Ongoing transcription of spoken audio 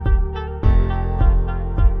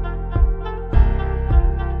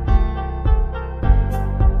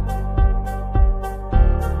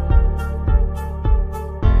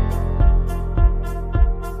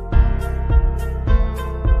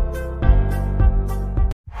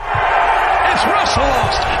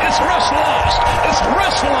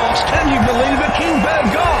Can you believe it? King Bad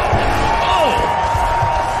God. Oh!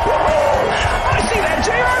 I see that,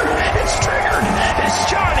 JR. It's triggered. It's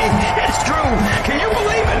Johnny. It's Drew. Can you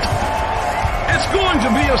believe it? It's going to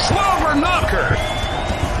be a slobber knocker.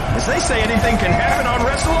 As they say, anything can happen on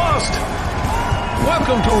Wrestle Lost.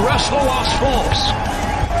 Welcome to Wrestle Lost, folks.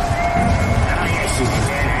 Oh, yes, you can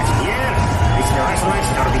dare that again. It's the Wrestle Lost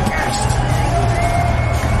Derby cast.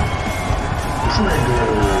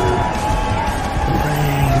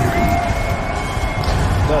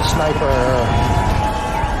 The sniper.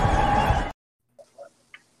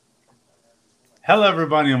 Hello,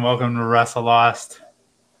 everybody, and welcome to Wrestle Lost.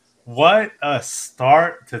 What a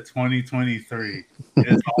start to 2023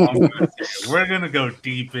 is all I'm going to say. We're going to go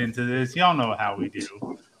deep into this. Y'all know how we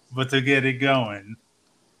do. But to get it going,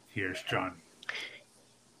 here's Johnny.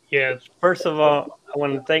 Yes, first of all, I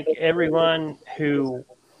want to thank everyone who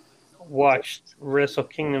watched Wrestle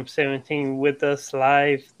Kingdom 17 with us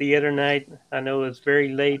live the other night. I know it was very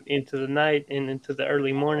late into the night and into the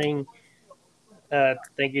early morning.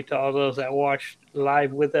 Thank you to all those that watched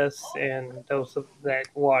live with us and those that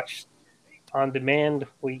watched on demand.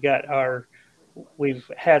 We've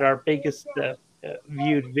had our biggest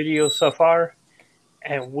viewed video so far,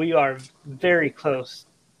 and we are very close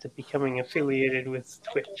to becoming affiliated with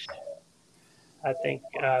Twitch. I think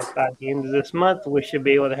by the end of this month, we should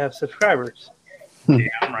be able to have subscribers. Damn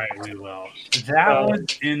right we will. That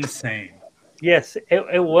was insane. Yes,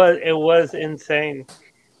 it was insane.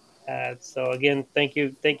 So again, thank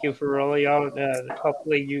you for all of y'all.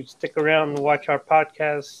 Hopefully you stick around and watch our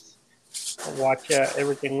podcast, watch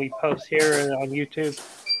everything we post here and on YouTube.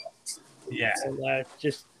 Yeah, and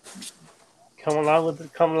just come along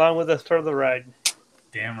with us for the ride.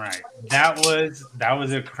 damn right. That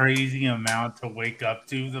was a crazy amount to wake up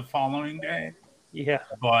to the following day. Yeah,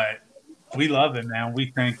 But we love it, man.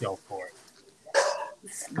 We thank y'all for it.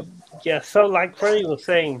 yeah. So like Freddie was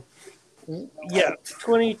saying, yeah,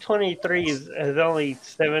 2023 is only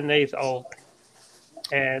 7 days old,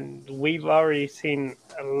 and we've already seen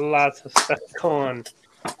lots of stuff going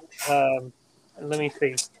on. Let me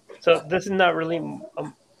see. So this is not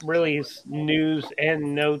really news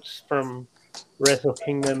and notes from Wrestle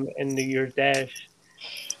Kingdom and New Year's Dash.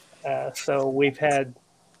 So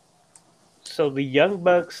the Young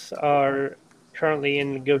Bucks are currently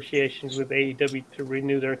in negotiations with AEW to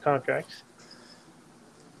renew their contracts.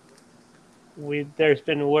 There's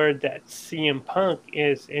been word that CM Punk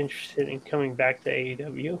is interested in coming back to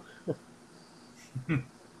AEW.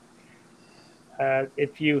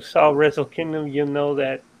 If you saw Wrestle Kingdom, you'll know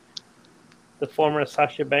that the former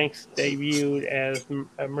Sasha Banks debuted as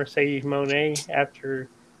Mercedes Moné after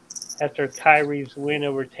Kyrie's win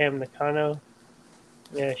over Tam Nakano.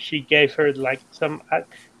 Yeah, she gave her like some.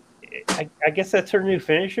 I guess that's her new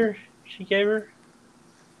finisher. She gave her.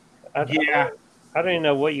 I don't even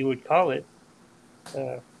know what you would call it.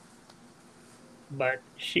 But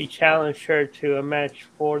she challenged her to a match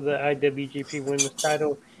for the IWGP Women's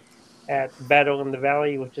Title at Battle in the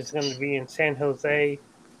Valley, which is going to be in San Jose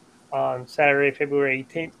on Saturday, February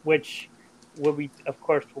 18th. Which we'll be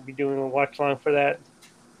doing a watch along for that.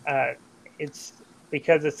 It's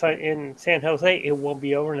because it's in San Jose. It won't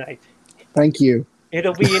be overnight. Thank you.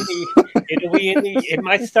 It'll be in the. It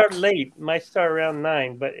might start late. It might start around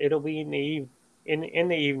 9, but it'll be in the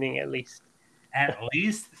evening at least. At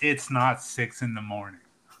least it's not 6 in the morning.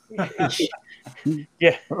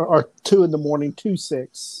 Yeah. Or 2 in the morning,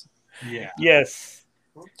 2-6. Yeah. Yes.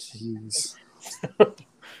 Jeez.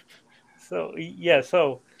 So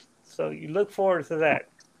you look forward to that.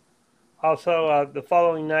 Also, the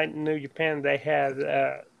following night in New Japan, they had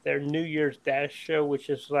their New Year's Dash show, which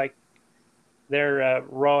is like their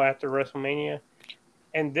Raw after WrestleMania.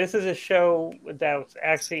 And this is a show that was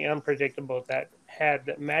actually unpredictable, that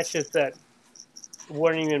had matches that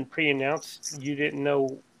weren't even pre-announced. You didn't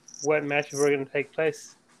know what matches were going to take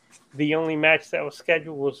place. The only match that was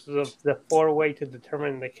scheduled was the 4-way to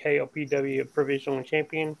determine the KOPW Provisional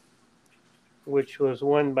Champion, which was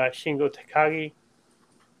won by Shingo Takagi.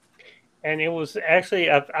 And it was actually,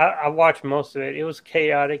 I watched most of it. It was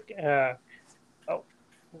chaotic.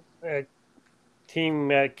 Team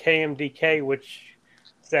KMDK, which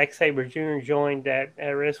Zack Sabre Jr. joined at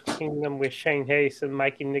Wrestle Kingdom with Shane Hayes and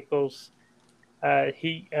Mikey Nichols.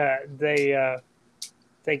 They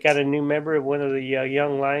got a new member of one of the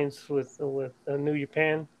Young Lions with New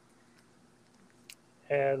Japan,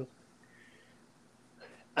 and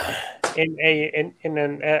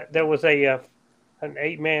then there was an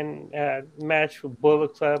 8-man match with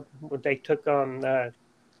Bullet Club where they took on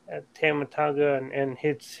Tama Tonga and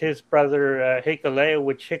his brother Hikuleo,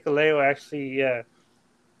 which Hikuleo actually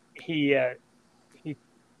he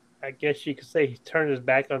I guess you could say he turned his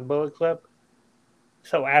back on Bullet Club.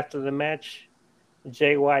 So after the match,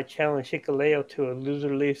 Jay White challenged Hikuleo to a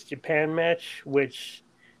loser leaves Japan match, which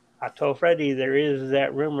I told Freddie there is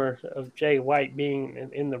that rumor of Jay White being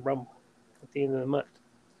in the Rumble at the end of the month.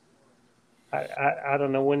 I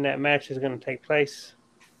don't know when that match is going to take place.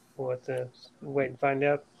 We'll have to wait and find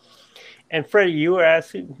out. And Freddie, you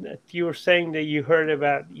were saying that you heard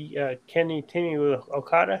about Kenny Timmy with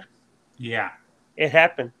Okada. Yeah. It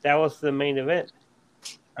happened. That was the main event.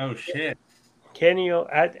 Oh shit. Kenny,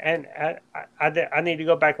 I need to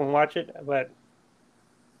go back and watch it, but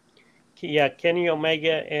yeah, Kenny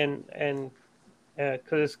Omega and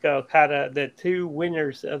Kazuchika Okada, the two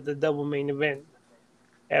winners of the double main event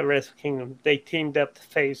at Wrestle Kingdom, they teamed up to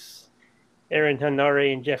face Aaron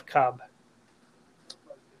Hanare and Jeff Cobb.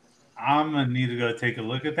 I'm gonna need to go take a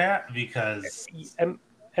look at that because. And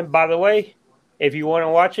by the way, if you want to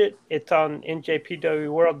watch it, it's on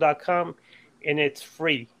njpwworld.com and it's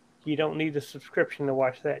free. You don't need a subscription to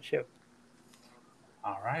watch that show.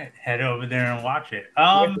 All right, head over there and watch it.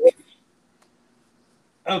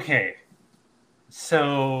 Okay,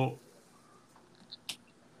 so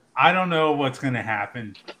I don't know what's going to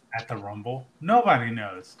happen at the Rumble. Nobody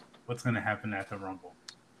knows what's going to happen at the Rumble.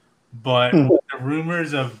 But the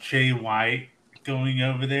rumors of Jay White going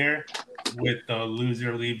over there with the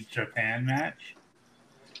loser leaves Japan match,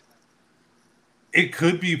 it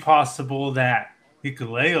could be possible that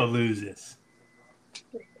Hikuleo loses.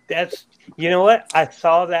 That's, you know what? I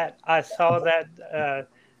saw that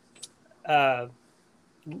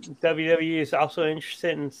WWE is also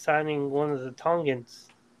interested in signing one of the Tongans.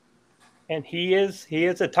 And he is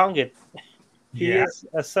a Tongan. He is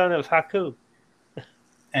a son of Haku.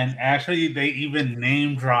 And actually, they even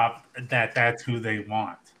name dropped that that's who they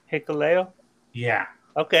want. Hikuleo? Yeah.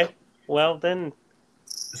 Okay. Well, then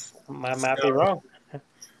I might be wrong.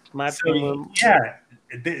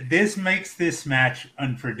 This makes this match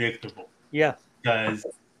unpredictable. Yeah. Because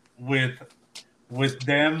with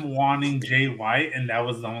them wanting Jay White, and that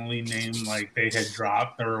was the only name like they had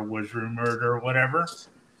dropped or was rumored or whatever,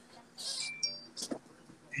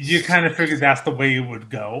 you kind of figured that's the way it would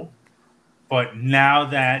go. But now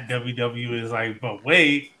that WWE is like, but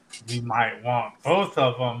wait, we might want both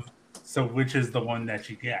of them. So which is the one that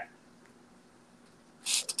you get?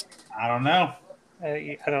 I don't know.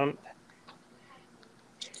 I don't.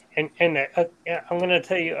 And I'm going to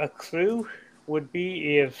tell you a clue would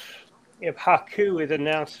be if Haku is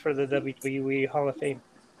announced for the WWE Hall of Fame.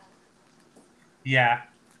 Yeah,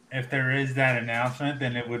 if there is that announcement,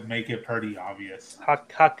 then it would make it pretty obvious.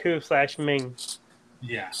 Haku/Ming.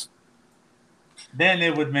 Yeah. Then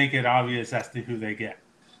it would make it obvious as to who they get.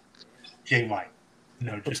 Jay White.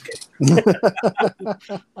 No, just kidding.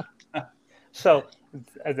 So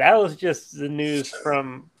that was just the news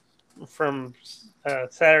from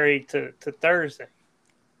Saturday to Thursday.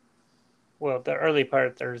 Well, the early part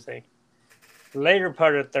of Thursday. The later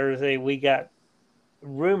part of Thursday, we got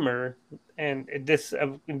rumor, and this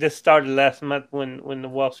started last month when the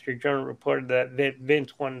Wall Street Journal reported that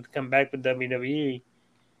Vince wanted to come back with WWE,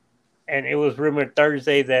 and it was rumored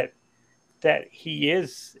Thursday that he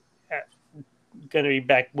is going to be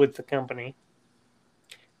back with the company.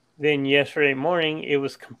 Then yesterday morning, it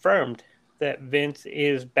was confirmed that Vince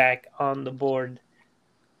is back on the board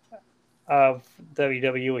of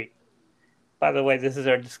WWE. By the way, this is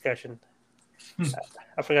our discussion.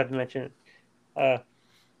 I forgot to mention it.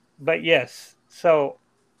 But yes, so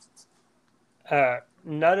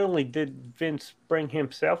not only did Vince bring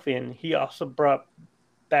himself in, he also brought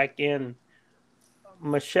back in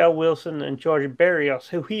Michelle Wilson and George Barrios,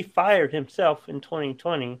 who he fired himself in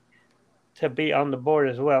 2020 to be on the board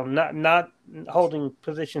as well. Not holding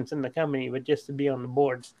positions in the company, but just to be on the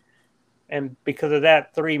board. And because of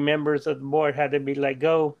that, 3 members of the board had to be let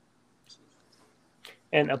go.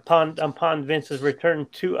 And upon Vince's return,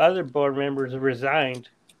 2 other board members resigned.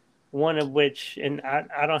 One of which, and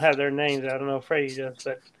I don't have their names. I don't know if Freddie does,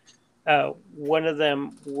 but one of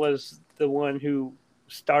them was the one who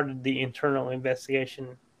started the internal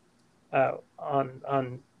investigation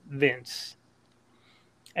on Vince.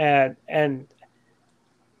 And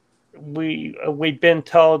we've been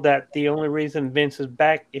told that the only reason Vince is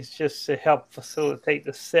back is just to help facilitate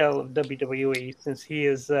the sale of WWE, since he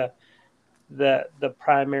is the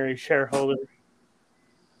primary shareholder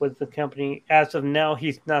with the company. As of now,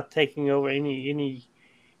 he's not taking over any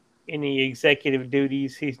executive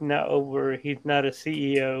duties. He's not a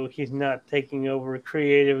CEO. He's not taking over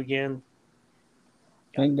creative again.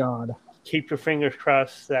 Thank God. Keep your fingers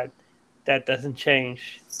crossed that doesn't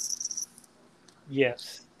change.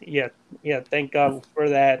 Yes. Yeah. Thank God for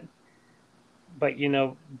that. But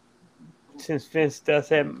since Vince does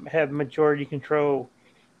have majority control,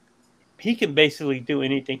 he can basically do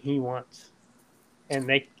anything he wants, and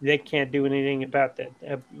they can't do anything about that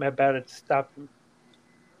about it to stop him.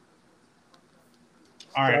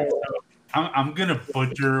 All right. So I'm going to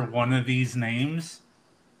butcher one of these names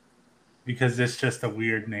because it's just a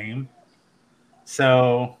weird name.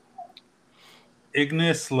 So,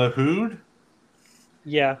 Ignis Lahoud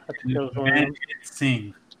yeah, I think and that was one of them. Manjit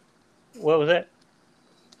Singh. What was that?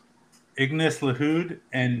 Ignis Lahoud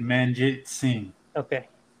and Manjit Singh. Okay.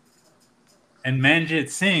 And Manjit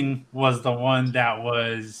Singh was the one that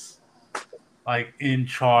was like in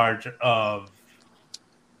charge of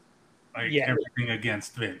like Yeah. everything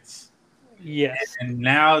against Vince. Yes. And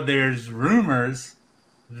now there's rumors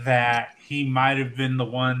that he might have been the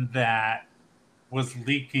one that was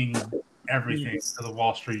leaking everything to the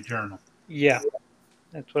Wall Street Journal. Yeah.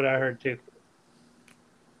 That's what I heard too.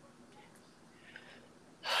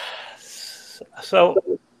 So,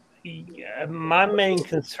 yeah, my main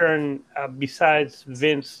concern, besides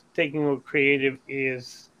Vince taking over creative,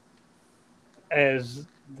 is as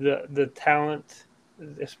the talent,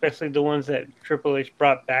 especially the ones that Triple H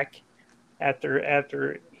brought back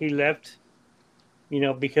after he left.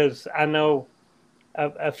 Because I know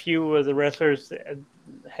a few of the wrestlers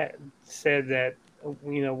had said that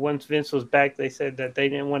once Vince was back, they said that they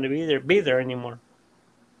didn't want to be there anymore.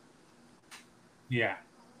 Yeah.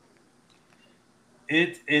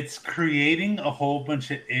 It's creating a whole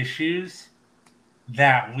bunch of issues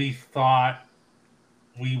that we thought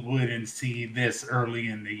we wouldn't see this early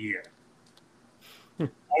in the year.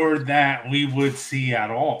 Or that we would see at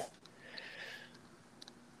all.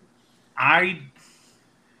 I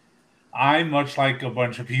much like a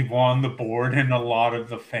bunch of people on the board and a lot of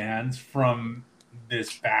the fans from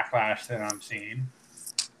this backlash that I'm seeing.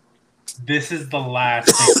 This is the last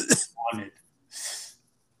thing I wanted.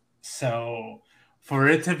 So for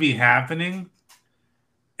it to be happening,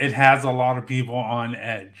 it has a lot of people on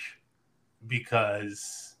edge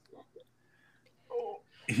because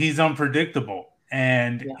he's unpredictable.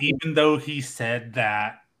 And even though he said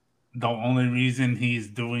that the only reason he's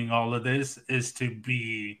doing all of this is to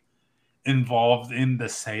be involved in the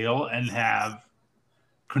sale and have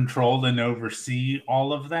control and oversee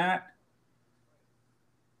all of that,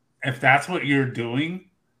 if that's what you're doing,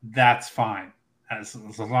 that's fine. As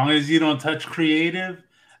long as you don't touch creative,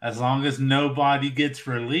 as long as nobody gets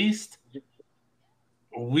released,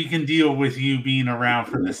 we can deal with you being around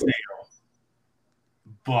for the sale.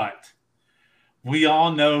 But we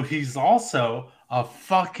all know he's also a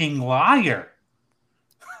fucking liar.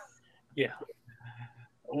 Yeah.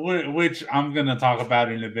 Which I'm going to talk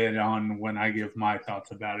about in a bit on when I give my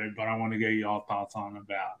thoughts about it, but I want to get y'all thoughts on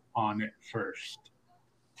it first.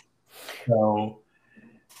 So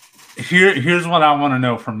here's what I want to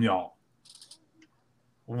know from y'all.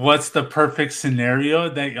 What's the perfect scenario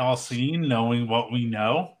that y'all seen, knowing what we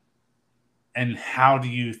know? And what do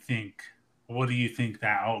you think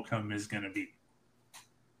that outcome is going to be?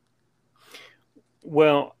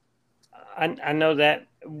 Well, I know that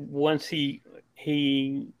once he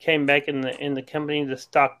came back in the company, the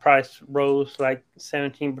stock price rose like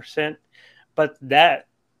 17%. But that,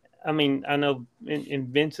 I mean, I know in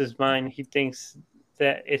Vince's mind, he thinks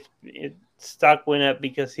that it stock went up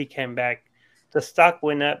because he came back. The stock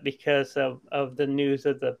went up because of the news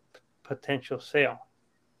of the potential sale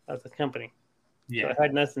of the company. Yeah. So it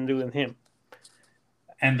had nothing to do with him.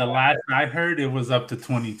 And the last I heard, it was up to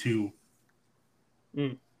 22%.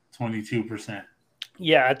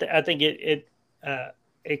 Yeah, I think it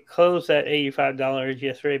closed at $85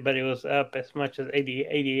 yesterday, but it was up as much as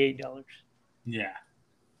 $88. Yeah.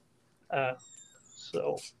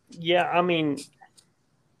 So yeah, I mean,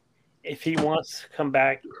 if he wants to come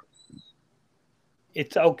back,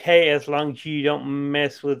 it's okay as long as you don't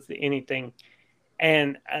mess with anything.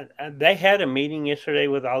 And they had a meeting yesterday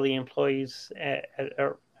with all the employees at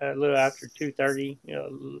a little after 2:30,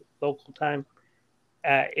 local time.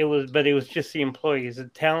 It was just the employees. The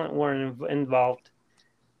talent weren't involved.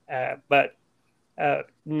 But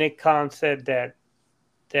Nick Khan said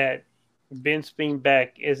that Vince being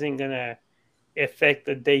back isn't going to affect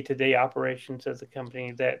the day-to-day operations of the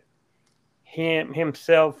company. That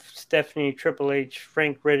himself, Stephanie, Triple H,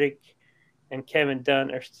 Frank Riddick, and Kevin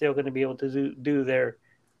Dunn are still going to be able to do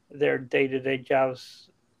their day-to-day jobs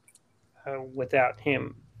without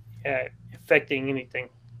him affecting anything.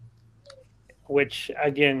 Which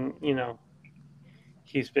again,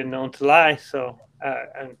 he's been known to lie. So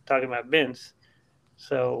I'm talking about Vince.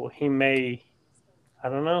 So he may, I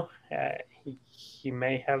don't know, he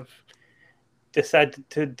may have decided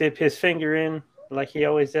to dip his finger in like he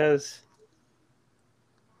always does.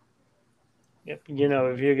 Yep.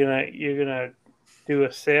 If you're gonna do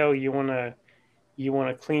a sale, you wanna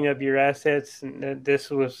clean up your assets, and this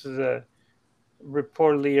was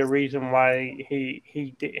reportedly a reason why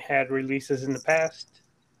he had releases in the past.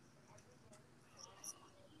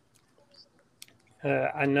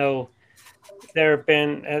 I know there have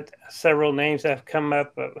been several names that have come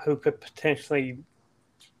up who could potentially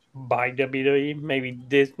buy WWE, maybe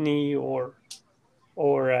Disney or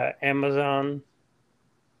Amazon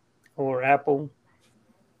or Apple.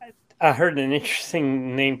 I heard an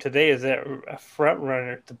interesting name today is that a front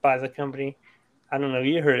runner to buy the company. I don't know.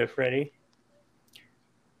 You heard it, Freddie.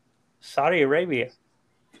 Saudi Arabia.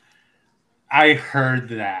 I heard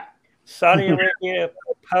that. Saudi Arabia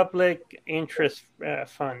Public Interest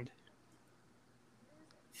Fund.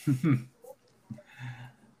 Public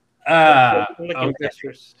Okay.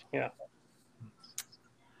 investors. Yeah.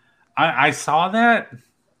 I saw that,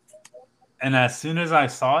 and as soon as I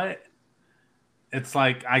saw it, it's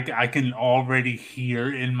like I can already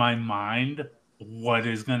hear in my mind what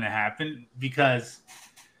is going to happen because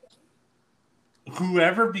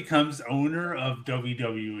whoever becomes owner of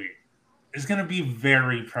WWE is going to be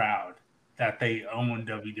very proud that they own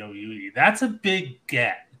WWE. That's a big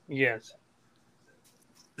get. Yes.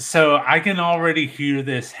 So I can already hear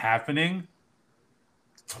this happening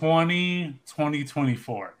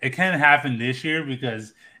 2024. It can't happen this year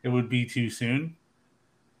because it would be too soon.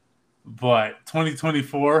 But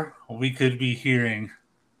 2024, we could be hearing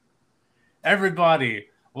everybody,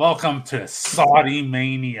 welcome to Saudi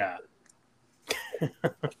Mania.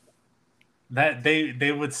 That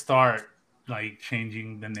they would start like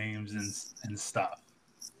changing the names and stuff.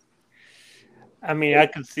 I mean, I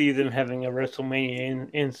could see them having a WrestleMania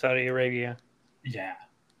in Saudi Arabia. Yeah.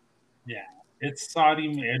 Yeah. It's Saudi,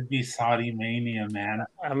 it'd be Saudi Mania, man.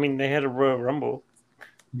 I mean, they had a Royal Rumble.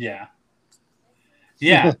 Yeah.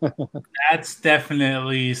 Yeah. That's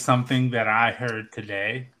definitely something that I heard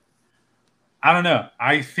today. I don't know.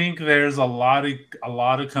 I think there's a lot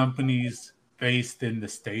of companies based in the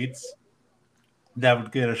States that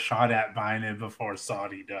would get a shot at buying it before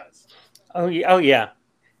Saudi does. Oh yeah. Oh yeah.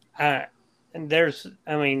 And I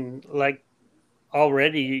mean, like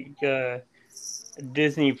already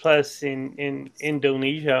Disney Plus in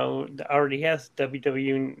Indonesia already has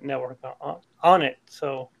WWE Network on it.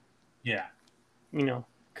 So Yeah.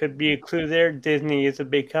 Could be a clue there. Disney is a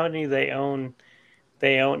big company. They own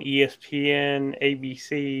ESPN,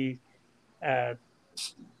 ABC. Uh,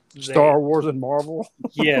 Star Wars and Marvel.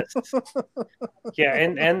 Yes, yeah,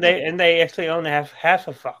 and they actually own half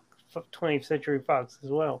of Fox, 20th Century Fox as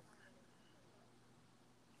well.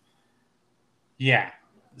 Yeah.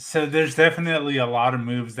 So there's definitely a lot of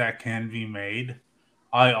moves that can be made.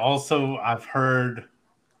 I've heard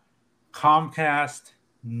Comcast,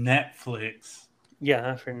 Netflix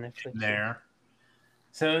Yeah, for Netflix. in there.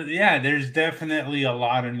 So yeah, there's definitely a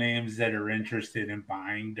lot of names that are interested in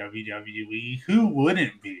buying WWE. Who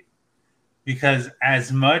wouldn't be? Because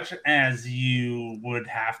as much as you would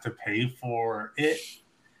have to pay for it,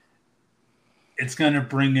 it's going to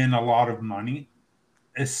bring in a lot of money,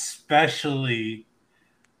 especially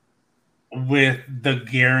with the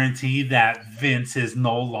guarantee that Vince is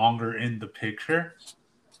no longer in the picture.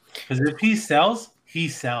 Because if he sells, he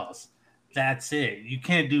sells. That's it. You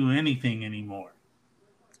can't do anything anymore.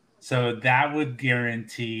 So that would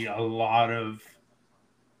guarantee a lot of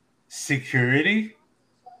security,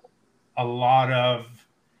 a lot of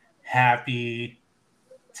happy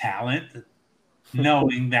talent,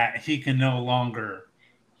 knowing that he can no longer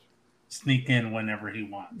sneak in whenever he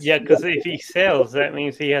wants. Yeah, because if he sells, that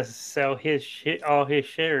means he has to sell all his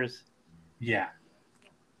shares. Yeah.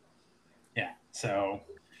 Yeah. So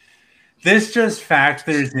this just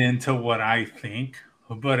factors into what I think.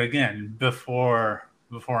 But again, before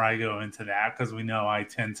I go into that, because we know I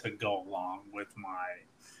tend to go along with my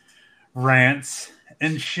rants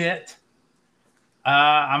and shit,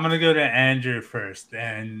 I'm gonna go to Andrew first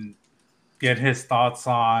and get his thoughts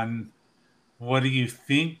on what do you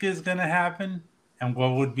think is gonna happen and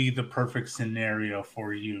what would be the perfect scenario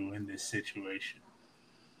for you in this situation.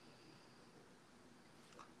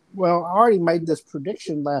 Well, I already made this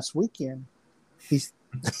prediction last weekend. He's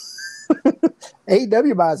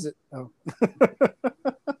AEW buys it. Oh.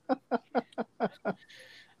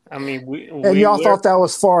 I mean, and y'all thought that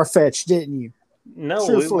was far fetched, didn't you? No,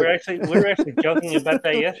 we were actually joking about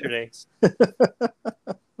that yesterday.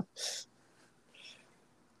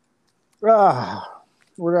 What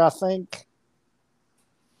do I think?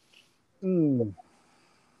 I'm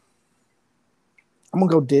gonna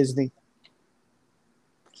go Disney.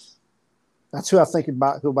 That's who I think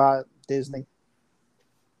who'll buy Disney.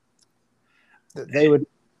 They would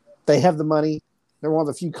They have the money. They're one of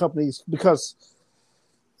the few companies, because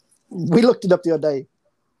we looked it up the other day.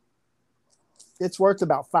 It's worth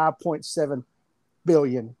about $5.7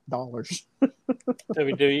 billion.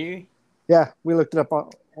 WWE. Yeah, we looked it up.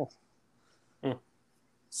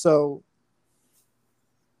 So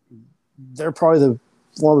they're probably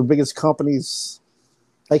one of the biggest companies.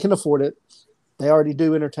 They can afford it. They already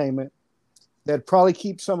do entertainment. They'd probably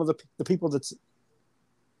keep some of the people that's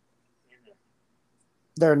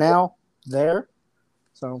there now there.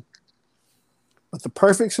 So, but the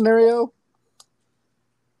perfect scenario,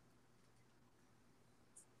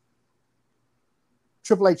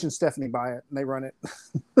 Triple H and Stephanie buy it and they run it.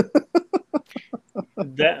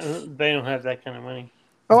 That they don't have that kind of money.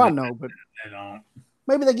 Oh, I know, but They don't.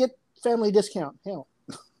 maybe they get family discount. Hell,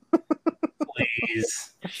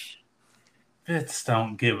 Please. Fitz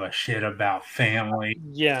don't give a shit about family.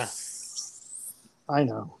 Yeah. I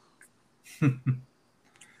know.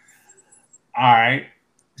 All right.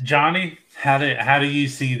 Johnny, how do you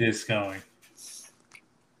see this going?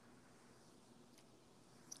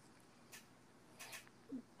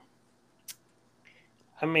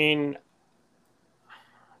 I mean,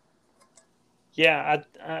 yeah,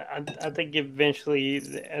 I think eventually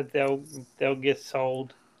they'll get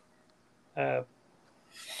sold. But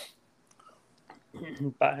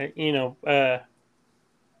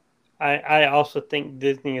I also think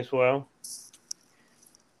Disney as well.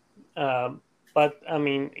 But I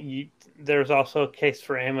mean, there's also a case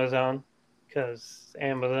for Amazon, because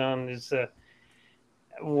Amazon is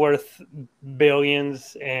worth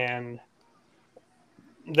billions, and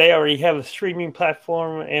they already have a streaming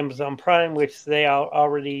platform, Amazon Prime, which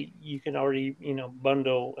you can already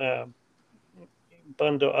bundle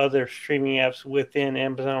other streaming apps within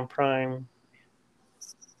Amazon Prime,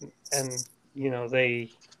 and yeah,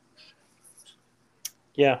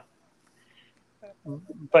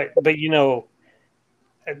 but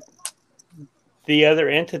the other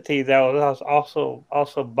entity that was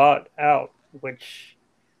also bought out, which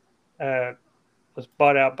was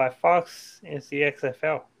bought out by Fox, is the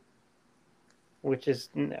XFL, which is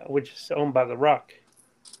owned by The Rock.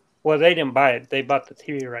 Well, they didn't buy it; they bought the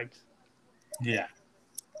TV rights. Yeah.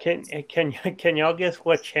 Can y'all guess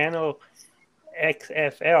what channel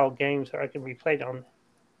XFL games are going to be played on?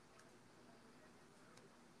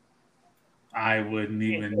 I wouldn't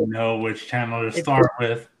even know which channel to start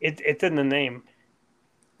with. It's in the name.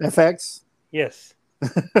 FX. Yes.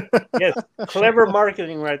 Yes. Clever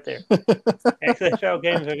marketing right there. XFL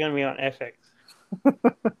games are going to be on FX.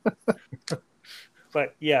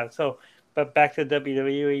 But yeah, but back to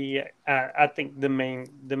WWE, I think the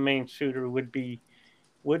main shooter would be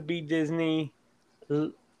Disney.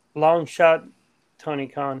 Long shot, Tony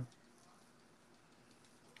Khan.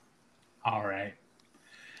 All right.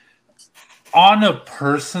 On a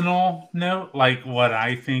personal note, like what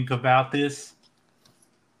I think about this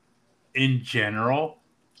in general,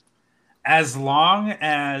 as long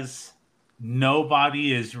as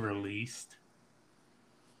nobody is released,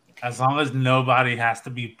 as long as nobody has to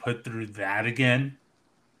be put through that again,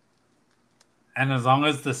 and as long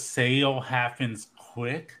as the sale happens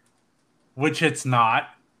quick, which it's not,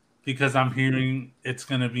 because I'm hearing it's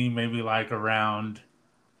going to be maybe like around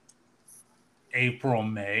April,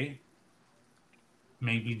 May,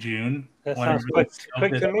 maybe June. That sounds quick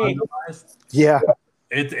to me. Yeah.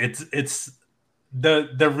 It's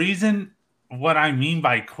the reason. What I mean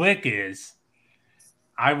by quick is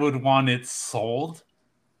I would want it sold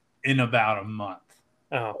in about a month.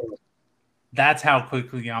 Oh, That's how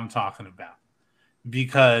quickly I'm talking about.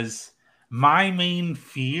 Because my main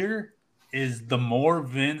fear is the more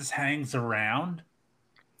Vince hangs around,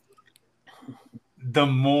 the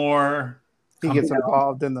more He gets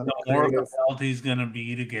involved in the more compelled he's going to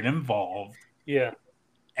be to get involved. yeah.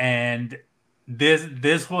 And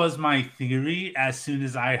this was my theory as soon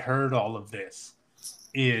as I heard all of this,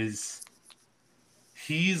 is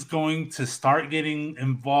he's going to start getting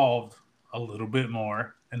involved a little bit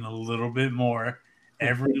more and a little bit more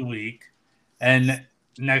every week. And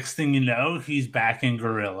next thing you know, he's back in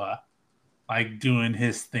Gorilla, like doing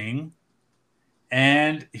his thing.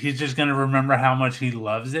 And he's just going to remember how much he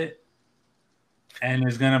loves it. And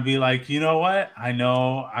is going to be like, you know what? I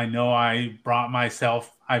know I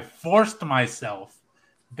forced myself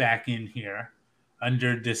back in here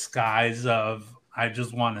under disguise of I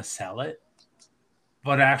just want to sell it.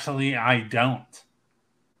 But actually I don't.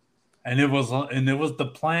 And it was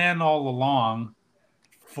the plan all along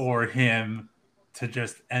for him to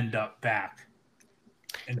just end up back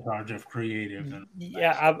in charge of creative.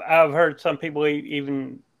 Yeah, I've heard some people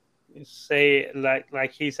even say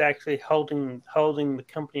like he's actually holding the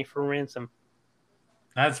company for ransom.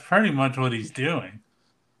 That's pretty much what he's doing.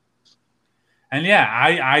 And yeah,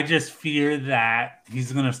 I just fear that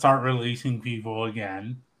he's going to start releasing people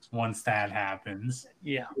again once that happens.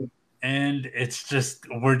 Yeah. And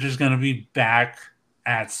we're just going to be back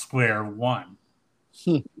at square one.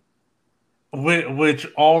 Which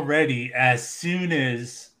already, as soon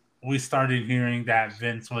as we started hearing that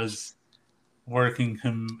Vince was working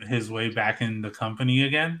his way back in the company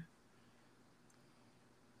again,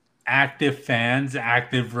 active fans,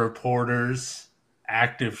 active reporters,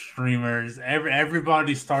 active streamers,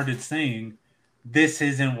 everybody started saying, this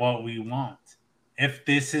isn't what we want. If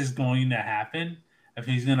this is going to happen, if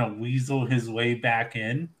he's going to weasel his way back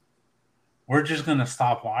in, we're just going to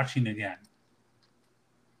stop watching again.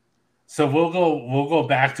 So we'll go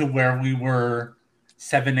back to where we were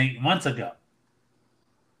 7-8 months ago,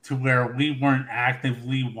 to where we weren't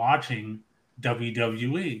actively watching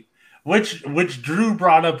WWE, which Drew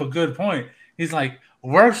brought up a good point. He's like,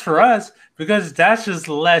 works for us because that's just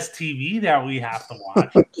less TV that we have to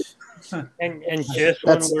watch. And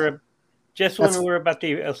just when we're about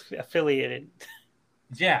to be affiliated.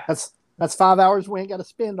 Yeah, that's 5 hours we ain't got to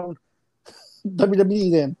spend on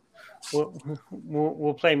WWE. Then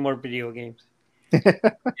we'll play more video games. Yeah,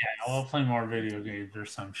 we'll play more video games or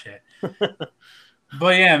some shit.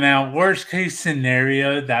 But yeah, man, worst case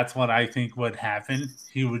scenario, that's what I think would happen.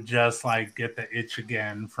 He would just like get the itch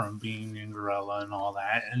again from being in Gorilla and all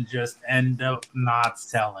that and just end up not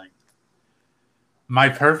selling. My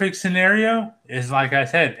perfect scenario is, like I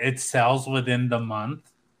said, it sells within the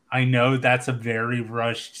month. I know that's a very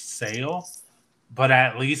rushed sale, but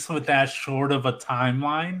at least with that short of a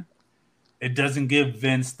timeline, it doesn't give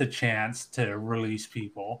Vince the chance to release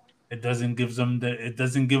people. It doesn't give them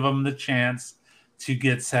the chance to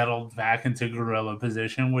get settled back into gorilla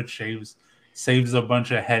position, which saves a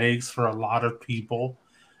bunch of headaches for a lot of people.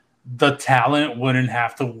 The talent wouldn't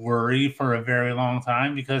have to worry for a very long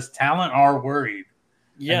time because talent are worried.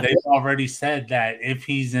 Yeah. And they've already said that if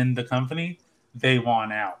he's in the company, they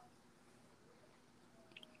want out.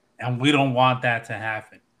 And we don't want that to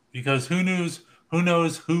happen because who knows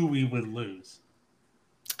who we would lose.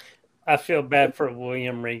 I feel bad for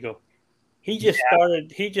William Regal. He just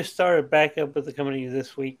started back up with the company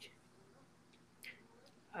this week.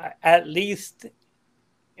 At least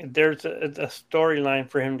there's a storyline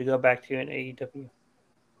for him to go back to in AEW.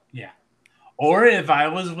 Yeah. Or if I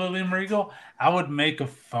was William Regal, I would make a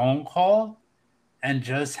phone call and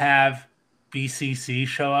just have BCC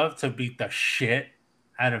show up to beat the shit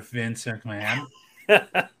out of Vince McMahon.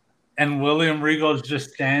 And William Regal is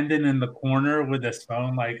just standing in the corner with his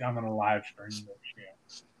phone like, I'm going to live stream this shit.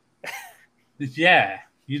 Yeah,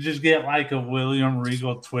 you just get like a William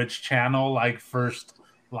Regal Twitch channel, like first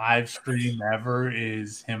live stream ever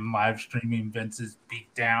is him live streaming Vince's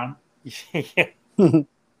beatdown.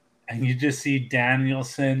 And you just see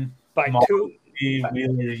Danielson, Wheeler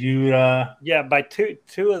Yuta. Yeah, by two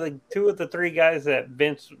of the three guys that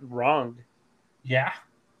Vince wronged. Yeah.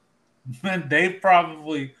 They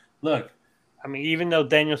probably look. I mean, even though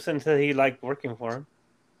Danielson said he liked working for him.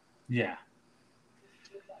 Yeah.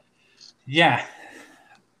 Yeah.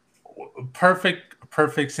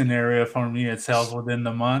 Perfect scenario for me. It sells within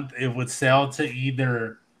the month. It would sell to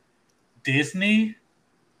either Disney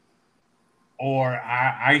or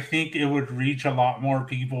I think it would reach a lot more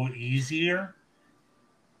people easier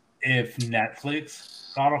if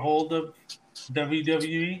Netflix got a hold of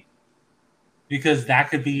WWE, because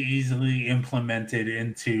that could be easily implemented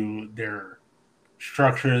into their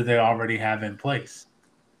structure they already have in place.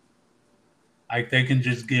 Like they can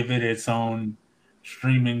just give it its own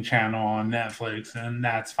streaming channel on Netflix and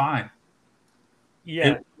that's fine. Yeah.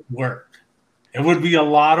 It would work. It would be a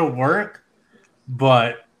lot of work,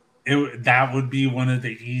 but that would be one of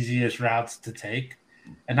the easiest routes to take.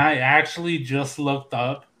 And I actually just looked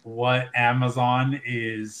up what Amazon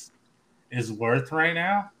is worth right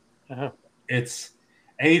now. Uh-huh. It's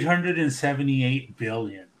 $878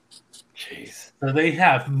 billion. Jeez. So they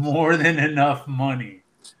have more than enough money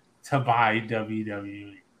to buy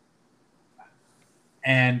WWE.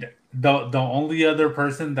 And the only other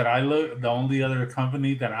the only other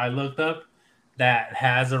company that I looked up that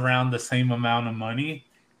has around the same amount of money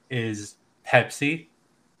is Pepsi,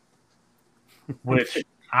 which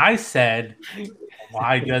I said,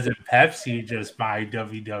 why doesn't Pepsi just buy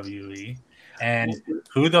WWE? And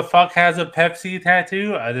who the fuck has a Pepsi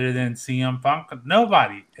tattoo other than CM Punk?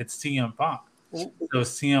 Nobody. It's CM Punk. So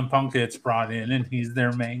CM Punk gets brought in and he's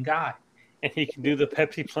their main guy. And he can do the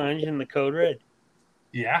Pepsi plunge in the Code Red.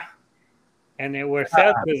 Yeah. And it works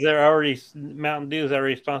out because Mountain Dew is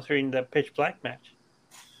already sponsoring the Pitch Black match.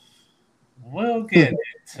 We'll get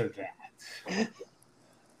into that.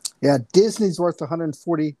 Yeah, Disney's worth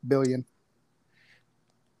 140 billion.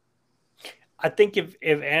 I think if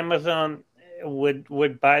Amazon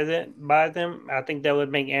would buy them, I think that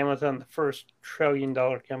would make Amazon the first $1 trillion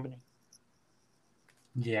company.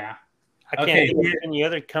 Yeah. I can't think of any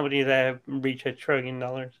other company that have reached $1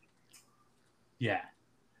 trillion. Yeah.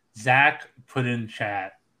 Zach put in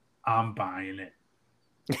chat, I'm buying it.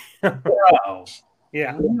 Bro.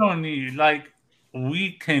 Yeah. We don't need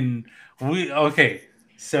okay.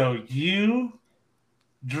 So you,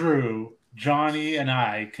 Drew, Johnny, and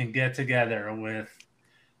I can get together with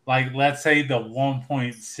let's say the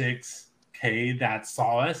 1.6K that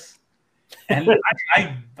saw us. And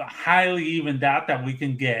I highly even doubt that we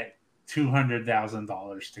can get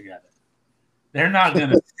 $200,000 together. They're not going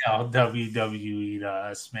to sell WWE to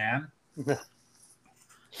us, man.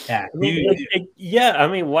 Yeah, I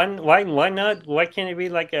mean, why not? Why can't it be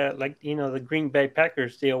like the Green Bay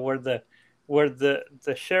Packers deal where the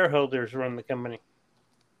shareholders run the company?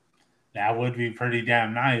 That would be pretty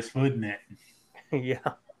damn nice, wouldn't it? Yeah.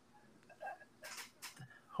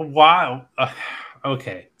 Why?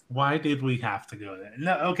 Okay. Why did we have to go there?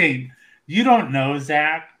 No, okay. You don't know,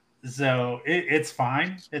 Zach, so it's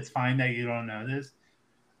fine. It's fine that you don't know this.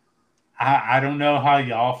 I don't know how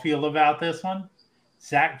y'all feel about this one.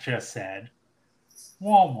 Zach just said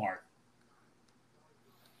Walmart.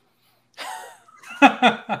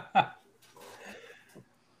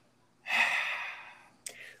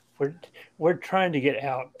 We're trying to get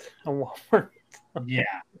out of Walmart.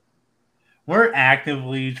 Yeah. We're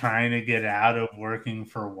actively trying to get out of working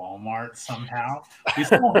for Walmart somehow. We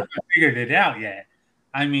still haven't figured it out yet.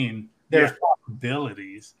 I mean, there's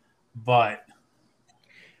possibilities, but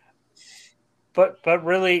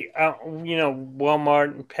really,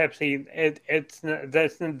 Walmart and Pepsi,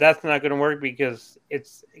 that's not going to work because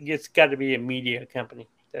it's got to be a media company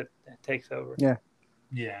that takes over. Yeah.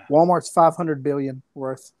 Yeah. Walmart's 500 billion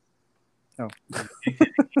worth. Oh. They could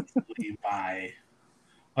easily buy,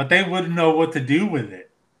 but they wouldn't know what to do with it.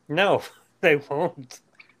 No, they won't.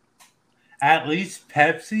 At least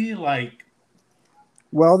Pepsi,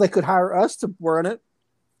 well, they could hire us to run it.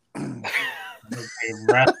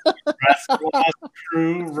 Wrestling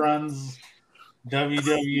Crew runs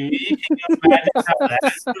WWE. Can you imagine how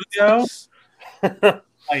that would go?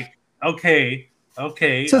 Okay.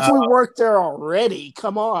 Since we worked there already,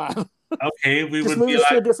 come on. Okay, we just would move be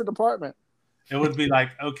to a different department. It would be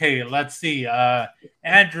okay, let's see.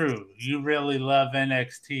 Andrew, you really love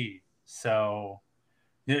NXT, so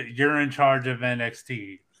you're in charge of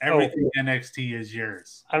NXT. Everything NXT is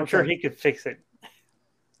yours. I'm sure he could fix it.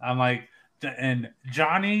 I'm like, and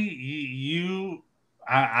Johnny,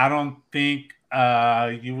 I don't think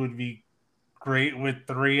you would be great with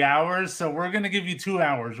 3 hours, so we're gonna give you 2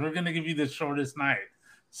 hours. We're gonna give you the shortest night.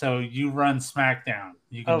 So you run SmackDown.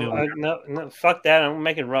 You can do it. No, fuck that. I'm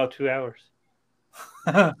making Raw 2 hours.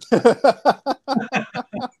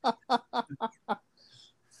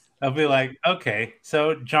 I'll be like, okay,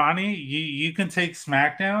 so Johnny, you can take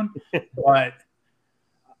SmackDown, but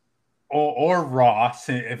or Raw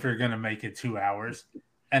if you're gonna make it 2 hours,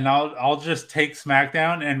 and I'll just take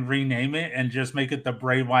SmackDown and rename it and just make it the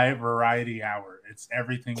Bray Wyatt Variety Hour. It's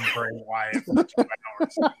everything Bray Wyatt for 2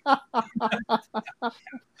 hours.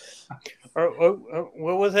 Or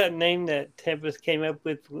what was that name that Tempest came up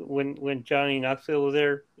with when Johnny Knoxville was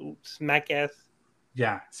there? Smackass.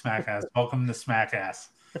 Yeah, Smackass. Welcome to Smackass.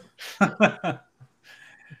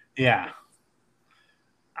 Yeah.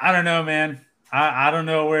 I don't know, man. I don't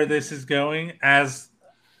know where this is going. As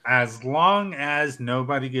long as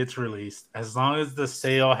nobody gets released, as long as the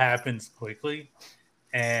sale happens quickly,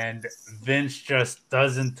 and Vince just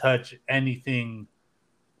doesn't touch anything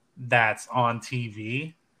that's on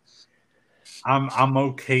TV, I'm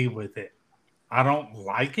okay with it. I don't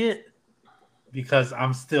like it because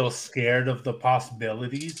I'm still scared of the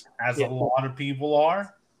possibilities, as a lot of people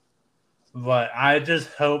are. But I just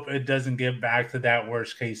hope it doesn't get back to that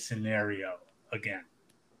worst case scenario again.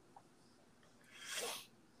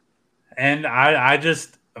 And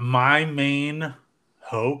my main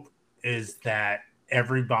hope is that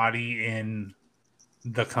everybody in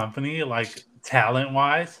the company, talent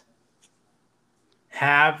wise,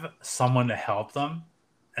 have someone to help them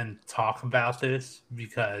and talk about this,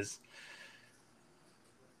 because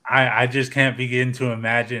I just can't begin to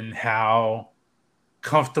imagine how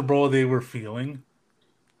comfortable they were feeling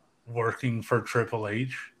working for Triple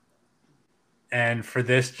H. And for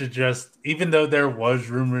this to just, even though there was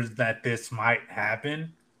rumors that this might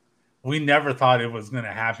happen, we never thought it was going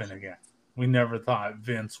to happen again. We never thought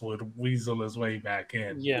Vince would weasel his way back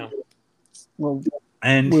in. Yeah. Well,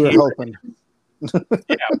 and we were hoping.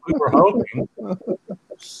 Yeah, we were hoping.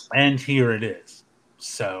 And here it is.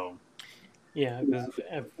 So Yeah,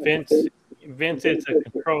 because Vince is a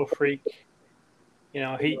control freak.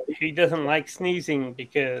 He doesn't like sneezing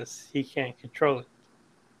because he can't control it,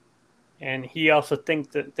 and he also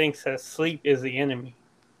thinks that sleep is the enemy.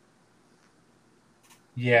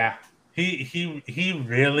 yeah, he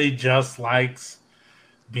really just likes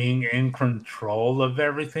being in control of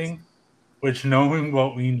everything. Which, knowing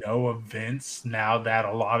what we know of Vince now that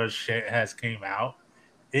a lot of shit has came out,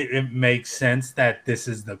 it makes sense that this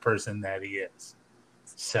is the person that he is.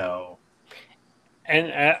 So,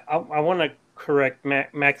 And I want to correct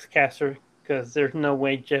Max Caster because there's no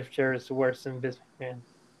way Jeff Jarrett is worse than Vince McMahon.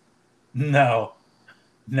 no,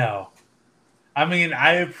 no. I mean,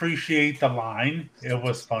 I appreciate the line. It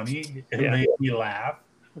was funny. It Yeah, made me laugh.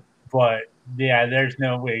 But yeah, there's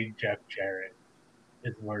no way Jeff Jarrett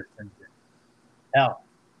is worse than Vince. Hell,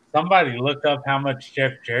 somebody looked up how much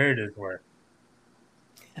Jeff Jarrett is worth.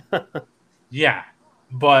 Yeah,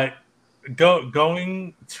 but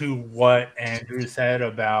going to what Andrew said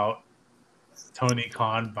about Tony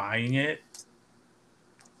Khan buying it,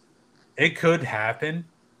 it could happen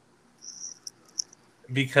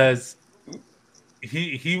because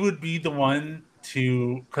he would be the one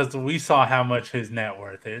to, because we saw how much his net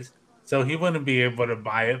worth is, so he wouldn't be able to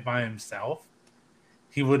buy it by himself.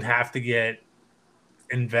 He would have to get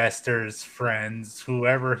investors, friends,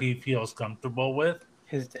 whoever he feels comfortable with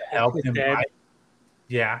his to help his him buy dad. it.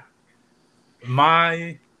 Yeah.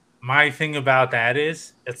 My thing about that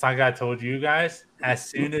is, it's like I told you guys, as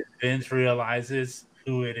soon as Vince realizes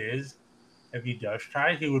who it is, if he does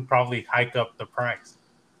try, he would probably hike up the price.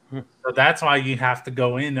 Hmm. So that's why you have to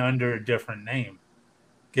go in under a different name.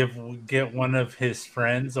 Get one of his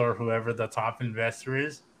friends or whoever the top investor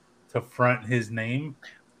is to front his name.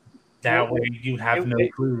 Well, That way you it, have no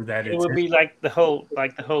it, clue that it it's would him. be like the whole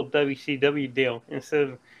WCW deal.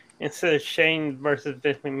 Instead of Shane versus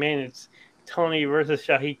Vince McMahon, it's Tony versus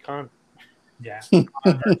Shahid Khan. Yeah. Khan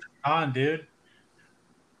versus Khan, dude.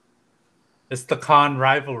 It's the Khan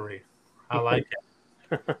rivalry. I like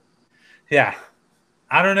it. Yeah.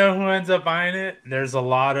 I don't know who ends up buying it. There's a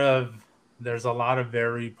lot of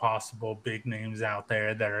very possible big names out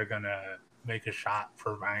there that are gonna make a shot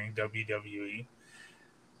for buying WWE.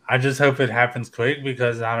 I just hope it happens quick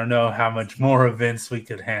because I don't know how much more events we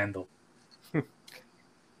could handle.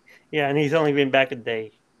 Yeah, and he's only been back a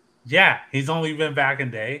day. Yeah, he's only been back a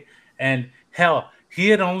day, and hell, he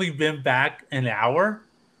had only been back an hour,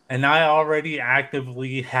 and I already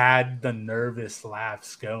actively had the nervous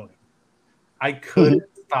laughs going. I couldn't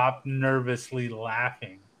stop nervously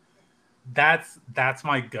laughing. That's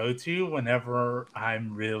my go-to whenever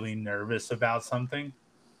I'm really nervous about something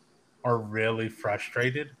or really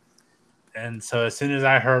frustrated. And so as soon as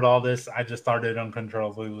I heard all this, I just started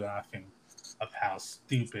uncontrollably laughing of how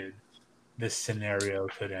stupid this scenario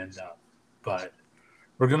could end up. But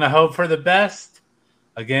we're gonna hope for the best.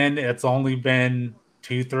 Again, it's only been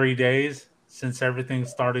 2-3 days since everything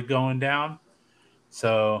started going down.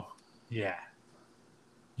 So yeah,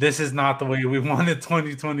 this is not the way we wanted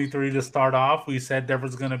 2023 to start off. We said there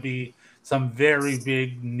was going to be some very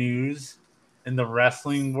big news in the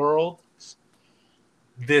wrestling world.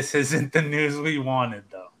 This isn't the news we wanted,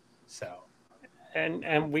 though. So,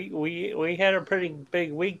 And we had a pretty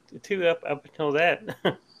big week too up until that.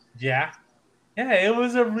 yeah. Yeah, it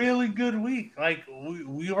was a really good week. Like,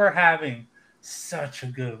 we were having such a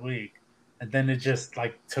good week. And then it just,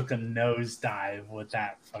 like, took a nosedive with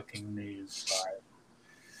that fucking news. But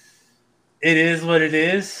it is what it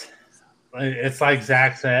is. It's like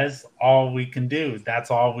Zach says, all we can do.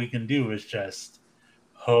 That's all we can do is just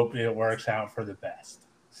hope it works out for the best.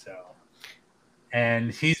 So, and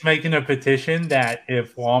he's making a petition that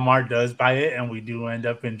if Walmart does buy it and we do end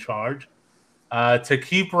up in charge, to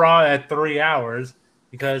keep Raw at 3 hours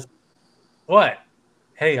because what?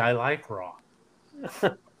 Hey, I like Raw.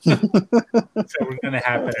 So we're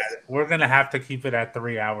gonna have to keep it at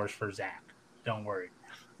 3 hours for Zach. Don't worry,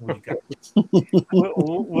 we got.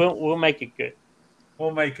 We'll make it good.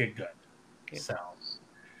 We'll make it good. Yeah. So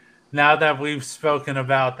now that we've spoken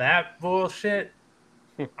about that bullshit,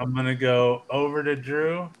 I'm gonna go over to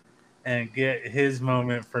Drew and get his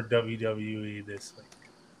moment for WWE this week.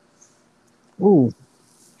 Ooh,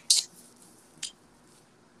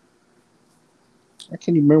 I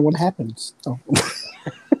can't even remember what happens. Oh.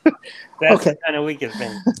 That's Okay. the kind of week it's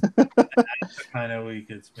been. That's the kind of week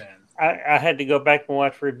it's been. I had to go back and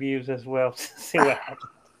watch reviews as well to see what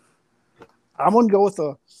happened. I'm gonna go with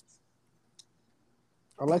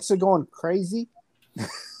Alexa going crazy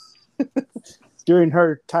during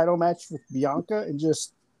her title match with Bianca, and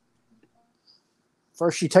just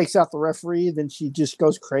First, she takes out the referee, then she just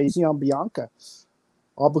goes crazy on Bianca,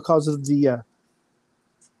 all because of the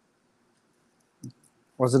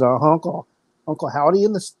was it Uncle Howdy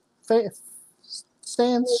in the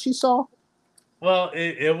stands she saw? Well,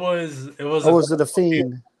 it was Or was it a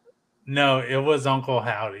Fiend? No, it was Uncle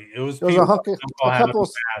Howdy. It was It was people a Uncle Howdy couple.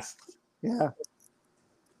 masks. Yeah.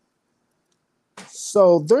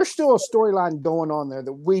 So there's still a storyline going on there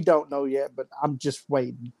that we don't know yet, but I'm just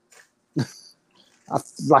waiting. I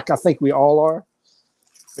think we all are.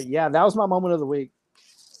 But yeah, that was my moment of the week.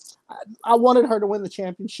 I wanted her to win the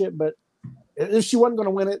championship, but if she wasn't going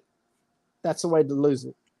to win it, that's the way to lose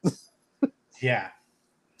it. Yeah.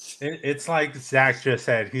 It's like Zach just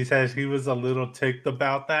said. He says he was a little ticked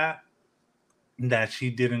about that she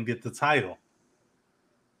didn't get the title.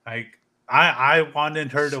 Like, I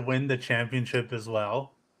wanted her to win the championship as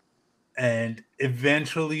well. And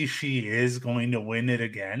eventually she is going to win it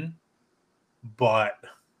again. But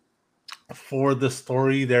for the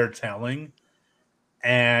story they're telling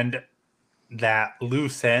and that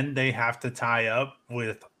loose end they have to tie up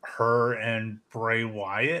with her and Bray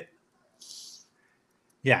Wyatt,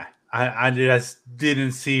 yeah, I just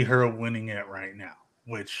didn't see her winning it right now,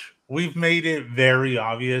 which we've made it very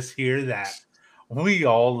obvious here that we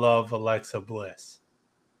all love Alexa Bliss.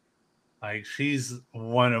 Like, she's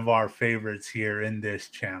one of our favorites here in this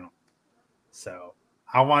channel. So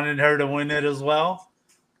I wanted her to win it as well,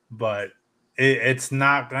 but it's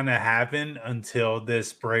not going to happen until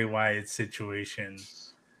this Bray Wyatt situation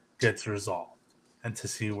gets resolved and to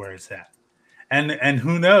see where it's at. And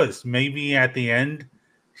who knows, maybe at the end,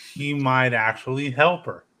 he might actually help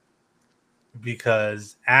her.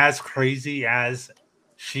 Because as crazy as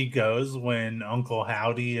she goes when Uncle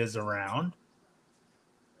Howdy is around,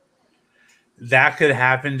 that could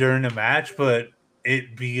happen during a match, but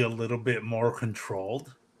it be a little bit more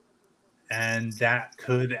controlled. And that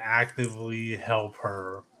could actively help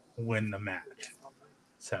her win the match.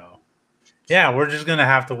 So, yeah, we're just going to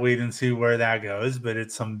have to wait and see where that goes. But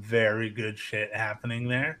it's some very good shit happening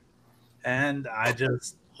there. And I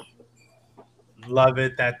just love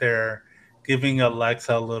it that they're giving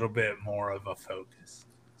Alexa a little bit more of a focus.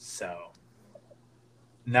 So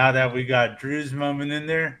now that we got Drew's moment in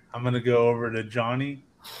there, I'm going to go over to Johnny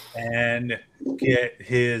and get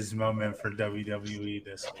his moment for WWE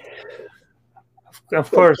this week.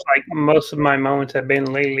 Of course, like most of my moments have been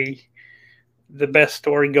lately, the best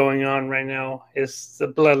story going on right now is the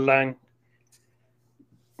Bloodline.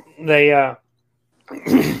 They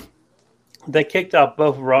they kicked off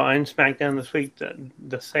both Raw and SmackDown this week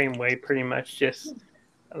the same way, pretty much, just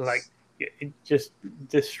like just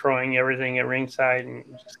destroying everything at ringside and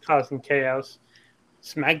just causing chaos.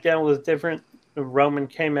 SmackDown was different. Roman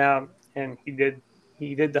came out and he did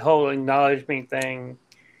the whole acknowledge me thing,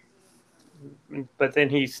 but then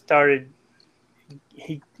he started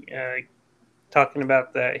he talking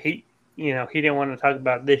about he didn't want to talk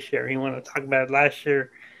about this year. He wanted to talk about last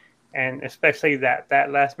year, and especially that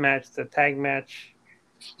last match, the tag match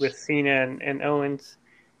with Cena and Owens,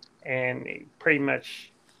 and pretty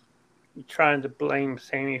much trying to blame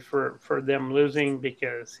Sammy for them losing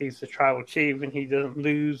because he's the tribal chief and he doesn't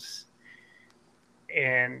lose.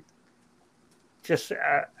 And just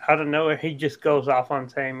out of nowhere, he just goes off on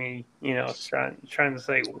Sammy, trying to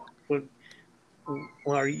say, well,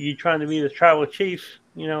 are you trying to be the tribal chief?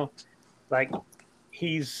 Like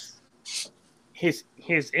his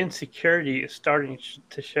insecurity is starting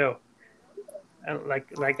to show. And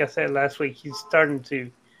like I said last week, he's starting to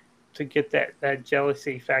get that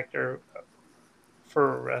jealousy factor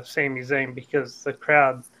for Sami Zayn because the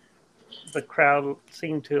crowd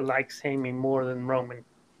seemed to like Sami more than Roman.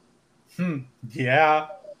 Yeah.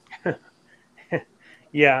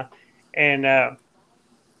 Yeah, and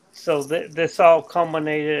so this all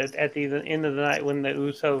culminated at the end of the night when the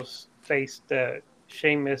Usos faced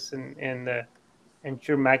Sheamus and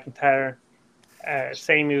Drew McIntyre.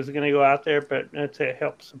 Sami was going to go out there, but to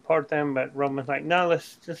help support them. But Roman's like, "No,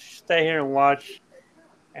 let's just stay here and watch."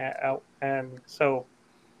 And so,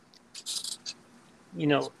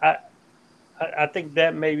 I think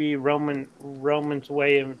that may be Roman's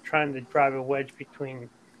way of trying to drive a wedge between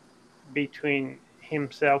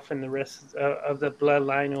himself and the rest of the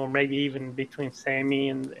bloodline, or maybe even between Sami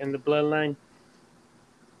and the bloodline.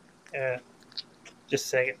 Just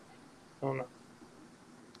say it. I don't know.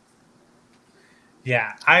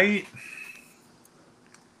 Yeah,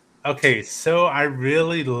 okay, so I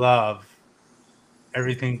really love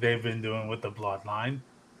everything they've been doing with the bloodline.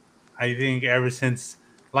 I think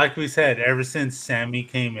like we said, ever since Sammy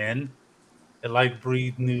came in, it like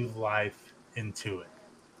breathed new life into it.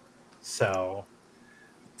 So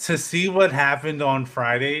to see what happened on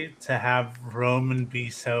Friday, to have Roman be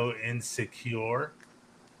so insecure,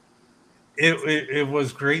 it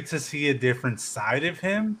was great to see a different side of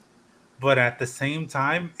him. But at the same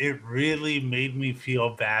time, it really made me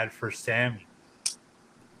feel bad for Sammy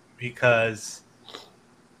because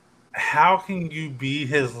how can you be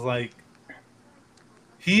his like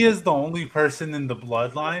he is the only person in the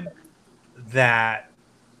bloodline that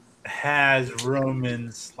has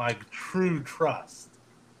Roman's like true trust.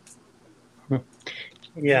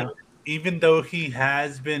 Yeah. Even though he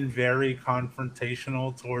has been very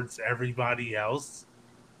confrontational towards everybody else,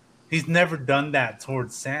 he's never done that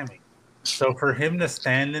towards Sammy. So for him to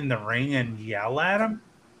stand in the ring and yell at him,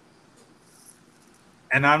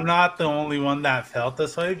 and I'm not the only one that felt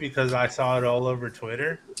this way because I saw it all over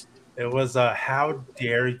Twitter. It was a how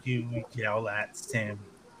dare you yell at Sammy?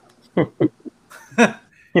 A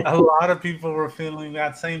lot of people were feeling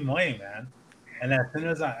that same way, man. And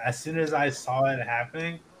as soon as I saw it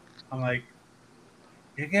happening, I'm like,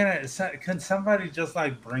 you're gonna can somebody just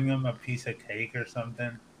like bring him a piece of cake or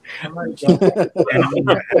something? Somebody go get him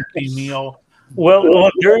a Happy Meal. Well,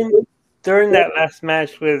 during that last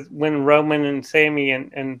match with when Roman and Sammy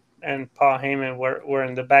and Paul Heyman were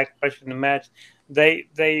in the back pushing the match,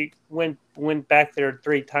 they went back there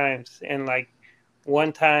 3 times, and like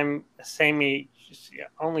one time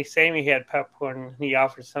only Sammy had popcorn, and he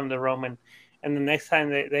offered some to Roman, and the next time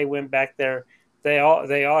they went back there, they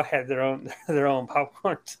all had their own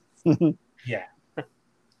popcorns. Yeah.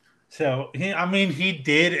 So he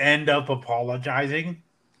did end up apologizing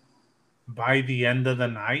by the end of the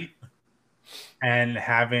night and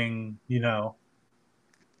having,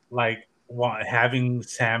 like having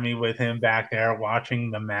Sammy with him back there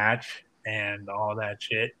watching the match and all that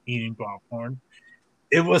shit, eating popcorn.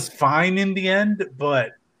 It was fine in the end,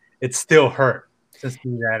 but it still hurt to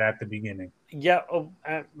see that at the beginning. Yeah,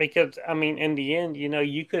 because I mean, in the end,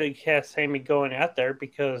 you could have had Sammy going out there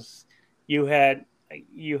because you had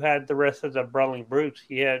you had the rest of the Brawling Brutes.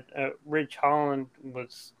 You had Rich Holland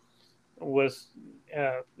was going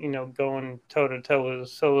toe to toe with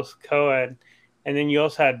Solo Sikoa, and then you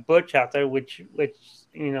also had Butch out there, which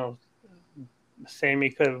Sammy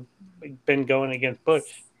could have been going against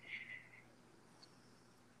Butch.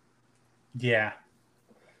 Yeah,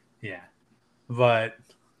 yeah, but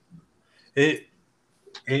it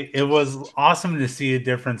it was awesome to see a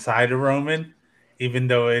different side of Roman, even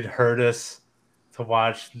though it hurt us to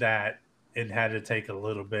watch that it had to take a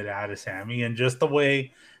little bit out of Sammy, and just the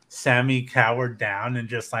way Sammy cowered down and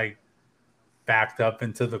just like backed up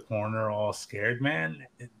into the corner all scared, man.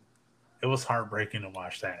 It was heartbreaking to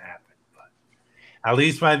watch that happen. But at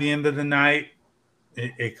least by the end of the night,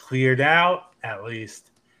 it cleared out. At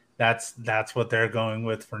least that's what they're going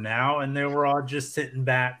with for now. And they were all just sitting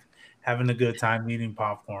back, having a good time eating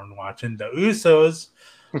popcorn, watching the Usos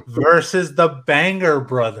versus the Banger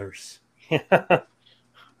Brothers. The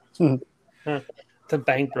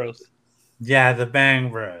Bang Bros. Yeah, the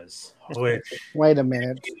Bang Bros. Which Wait a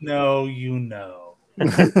minute. you know.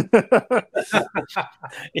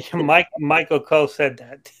 Michael Cole said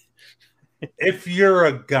that. If you're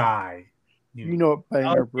a guy, You know what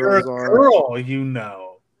Banger if you're a Bros are. girl, you know.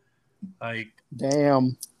 Like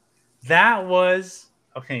Damn. that was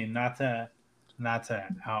okay, not to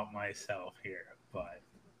out myself here, but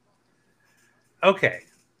okay.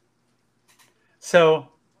 So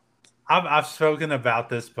I've spoken about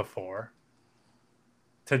this before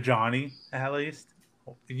to Johnny, at least.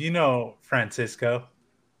 You know Francisco.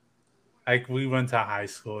 Like we went to high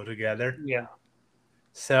school together. Yeah.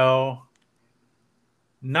 So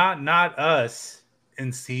not us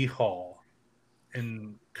in C Hall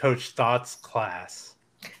in Coach Thought's class,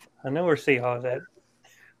 I know where Seahawks at.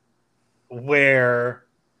 where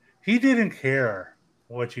he didn't care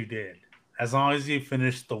what you did. As long as you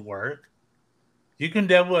finished the work, you can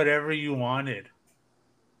do whatever you wanted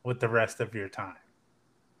with the rest of your time.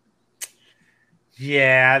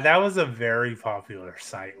 Yeah, that was a very popular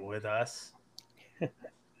site with us.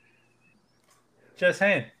 Just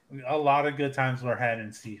saying, a lot of good times were had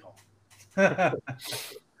in Seahole.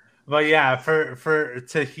 But yeah, for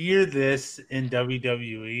to hear this in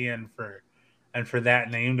WWE and for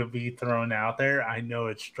that name to be thrown out there, I know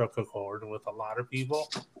it struck a chord with a lot of people.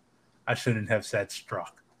 I shouldn't have said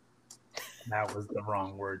struck. That was the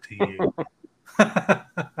wrong word to use.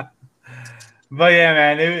 But yeah,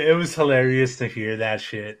 man, it was hilarious to hear that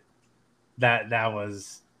shit. That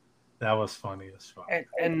was funny as fuck.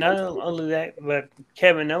 And not only that, but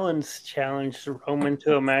Kevin Owens challenged Roman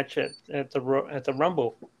to a match at the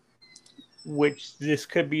Rumble, which this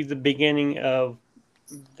could be the beginning of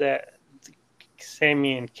that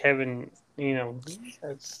Sammy and Kevin,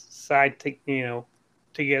 side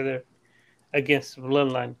together against the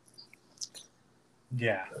bloodline.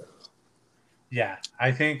 Yeah. Yeah.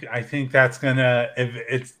 I think that's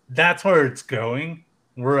if that's where it's going,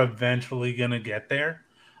 we're eventually gonna get there.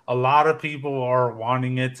 A lot of people are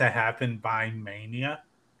wanting it to happen by Mania,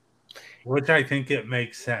 which I think it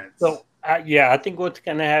makes sense. So I think what's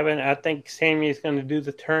going to happen. I think Sammy is going to do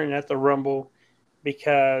the turn at the Rumble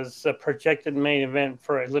because the projected main event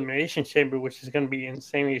for Elimination Chamber, which is going to be in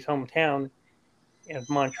Sammy's hometown of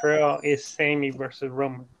Montreal, is Sammy versus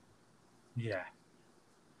Roman. Yeah.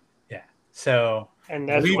 Yeah. So And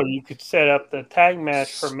that's where you could set up the tag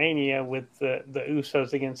match for Mania with the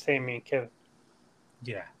Usos against Sammy and Kevin.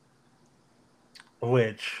 Yeah.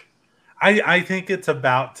 Which I think it's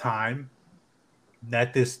about time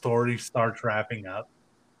that this story starts wrapping up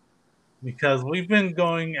because we've been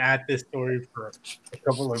going at this story for a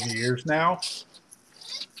couple of years now.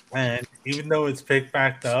 And even though it's picked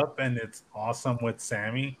back up and it's awesome with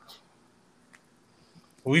Sammy,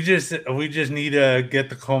 we just need to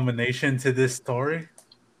get the culmination to this story.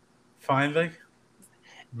 Finally.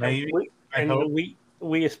 Maybe. I hope.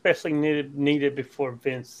 We especially need it before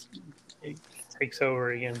Vince takes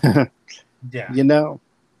over again. Yeah. You know,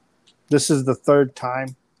 this is the third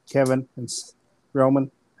time Kevin and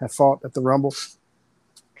Roman have fought at the Rumble.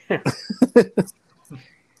 They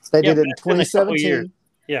did it in 2017,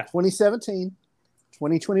 yeah, 2017,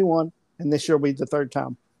 2021, and this year will be the third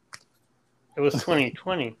time. It was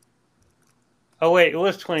 2020. Oh wait, it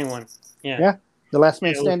was 21. Yeah. Yeah. The last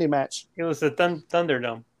man standing match. It was the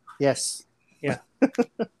Thunderdome. Yes. Yeah.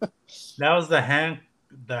 That was the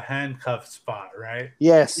handcuff spot, right?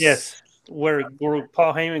 Yes. Yes. Where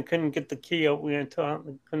Paul Heyman couldn't get the key open until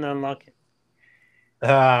couldn't unlock it.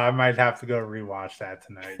 I might have to go rewatch that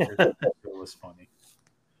tonight. It was funny.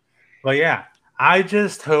 But yeah, I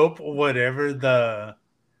just hope whatever the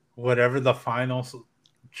final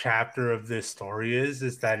chapter of this story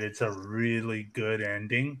is that it's a really good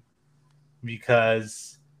ending,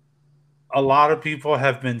 because a lot of people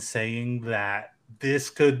have been saying that this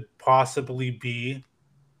could possibly be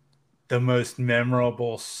the most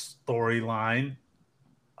memorable storyline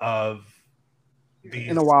of these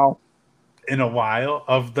in a while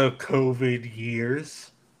of the COVID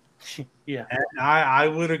years. Yeah. And I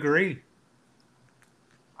would agree.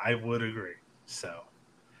 So,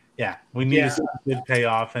 yeah, we need to see a good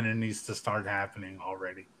payoff, and it needs to start happening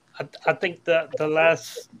already. I think the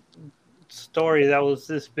last story that was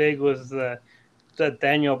this big was the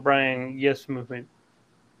Daniel Bryan Yes movement.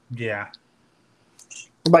 Yeah.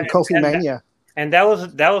 What about Kofi Mania? And that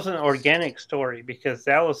was an organic story because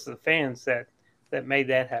that was the fans that made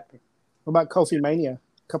that happen. What about Kofi Mania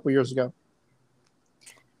a couple years ago?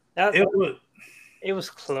 It was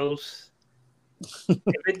close.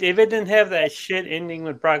 if it didn't have that shit ending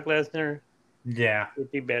with Brock Lesnar, yeah,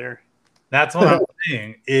 it'd be better. That's what I'm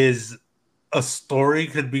saying. Is a story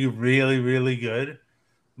could be really, really good,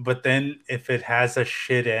 but then if it has a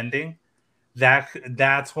shit ending,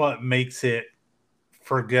 that's what makes it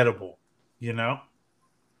forgettable. You know,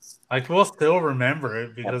 like we'll still remember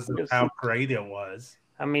it because of how great it was.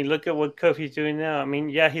 I mean, look at what Kofi's doing now. I mean,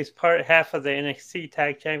 yeah, he's half of the NXT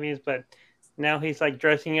tag champions, but now he's like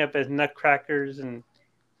dressing up as nutcrackers and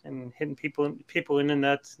hitting people in the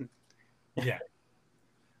nuts. Yeah.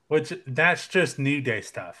 Which that's just New Day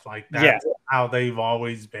stuff. Like that's how they've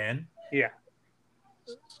always been. Yeah.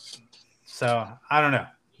 So I don't know.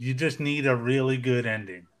 You just need a really good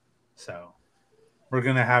ending. So we're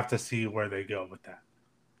gonna have to see where they go with that.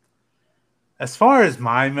 As far as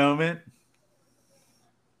my moment,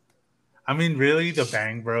 I mean, really, the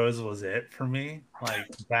Bang Bros was it for me.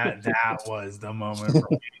 Like that was the moment for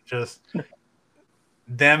me. Just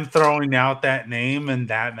them throwing out that name and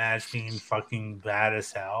that match being fucking bad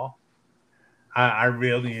as hell. I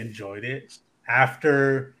really enjoyed it.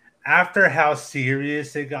 After how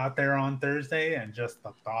serious it got there on Thursday and just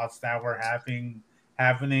the thoughts that were happening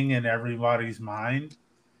in everybody's mind,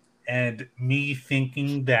 and me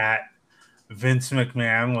thinking that Vince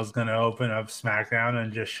McMahon was going to open up SmackDown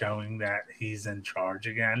and just showing that he's in charge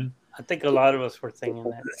again. I think a lot of us were thinking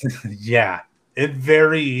that. Yeah, it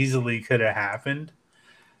very easily could have happened.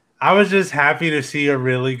 I was just happy to see a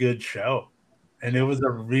really good show, and it was a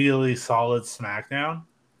really solid SmackDown.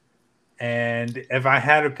 And if I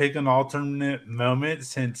had to pick an alternate moment,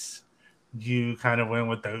 since you kind of went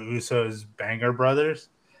with the Usos Banger Brothers,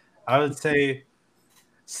 I would say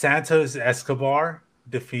Santos Escobar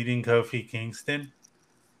defeating Kofi Kingston.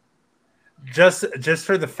 Just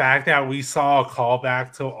for the fact that we saw a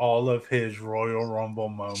callback to all of his Royal Rumble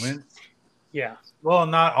moments. Yeah. Well,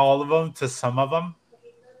 not all of them, to some of them.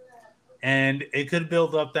 And it could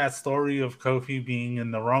build up that story of Kofi being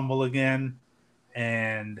in the Rumble again.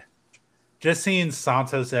 And just seeing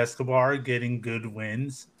Santos Escobar getting good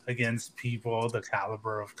wins against people the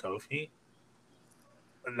caliber of Kofi.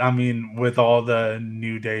 I mean, with all the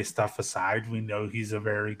New Day stuff aside, we know he's a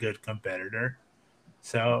very good competitor.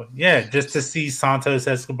 So, yeah, just to see Santos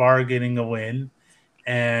Escobar getting a win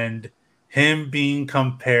and him being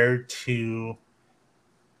compared to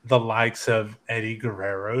the likes of Eddie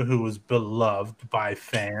Guerrero, who was beloved by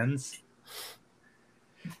fans.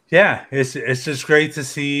 Yeah, it's just great to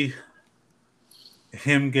see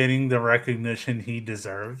him getting the recognition he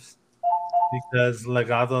deserves because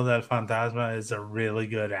Legado del Fantasma is a really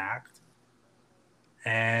good act.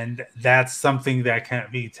 And that's something that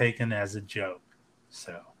can't be taken as a joke.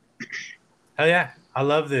 So, hell yeah, I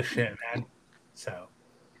love this shit, man. So,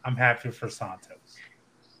 I'm happy for Santos.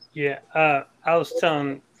 Yeah, I was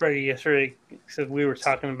telling Freddie yesterday because we were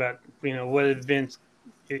talking about what events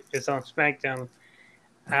is on SmackDown.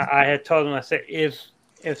 I had told him, I said, if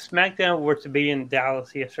SmackDown were to be in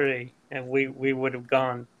Dallas yesterday and we would have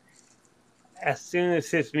gone, as soon as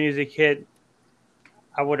his music hit,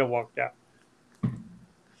 I would have walked out.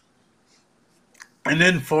 And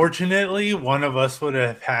unfortunately, one of us would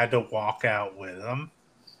have had to walk out with him.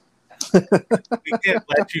 We can't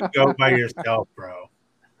let you go by yourself, bro.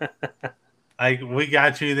 Like, we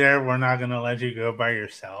got you there. We're not going to let you go by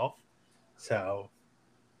yourself. So,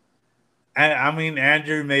 I mean,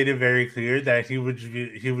 Andrew made it very clear that he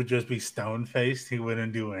would just be stone faced. He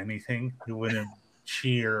wouldn't do anything. He wouldn't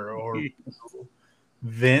cheer or boo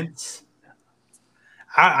Vince.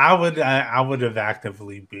 I would have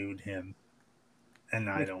actively booed him, and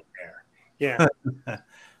I don't care. Yeah.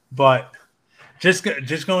 But just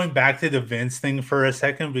going back to the Vince thing for a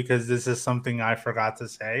second, because this is something I forgot to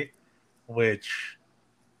say, which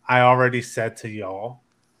I already said to y'all.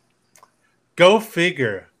 Go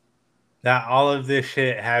figure that all of this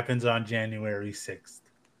shit happens on January 6th.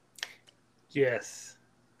 Yes.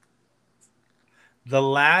 The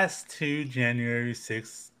last two January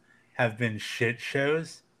 6th have been shit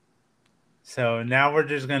shows. So now we're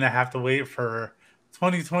just going to have to wait for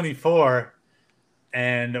 2024,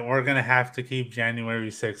 and we're going to have to keep January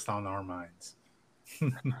 6th on our minds.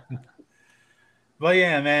 But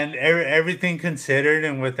yeah, man, everything considered,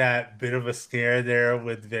 and with that bit of a scare there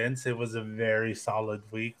with Vince, it was a very solid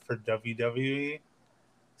week for WWE.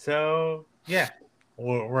 So yeah,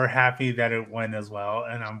 we're happy that it went as well,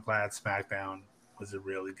 and I'm glad SmackDown was a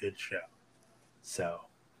really good show. So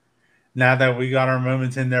now that we got our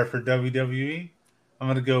moments in there for WWE, I'm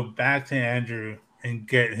going to go back to Andrew and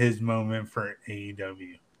get his moment for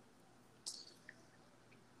AEW.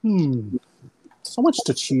 So much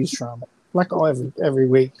to choose from. Like every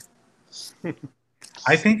week.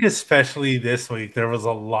 I think especially this week, there was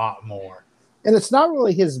a lot more. And it's not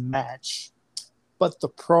really his match, but the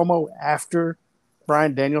promo after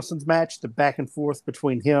Bryan Danielson's match, the back and forth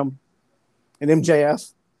between him and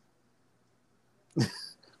MJF.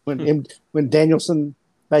 when Danielson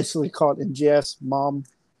basically called MJF's mom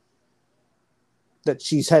that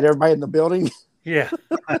she's had everybody in the building. Yeah.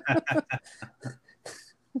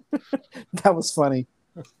 That was funny.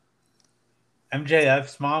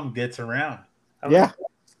 MJF's mom gets around. Yeah.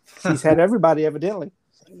 She's had everybody, evidently.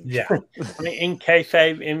 Yeah. I mean, in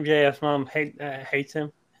kayfabe, MJF's mom hates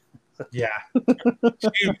him. Yeah.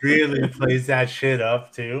 She really plays that shit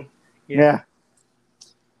up, too. Yeah.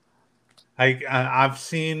 Like, I've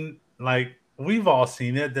seen, like, we've all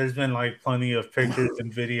seen it. There's been, like, plenty of pictures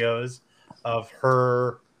and videos of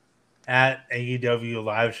her at AEW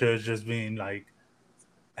live shows just being, like,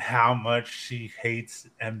 how much she hates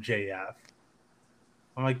MJF.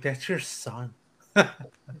 I'm like, that's your son.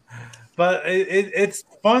 But it's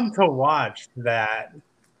fun to watch that.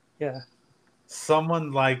 Yeah.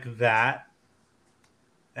 Someone like that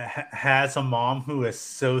has a mom who is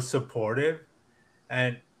so supportive,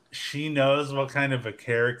 and she knows what kind of a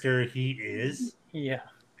character he is. Yeah.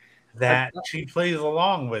 That she plays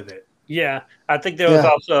along with it. Yeah. I think there was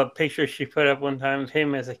also a picture she put up one time of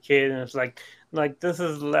him as a kid, and it's like this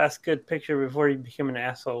is the last good picture before he became an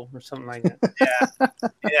asshole or something like that.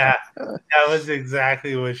 Yeah. That was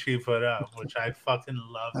exactly what she put up, which I fucking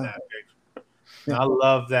love that picture. I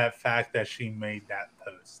love that fact that she made that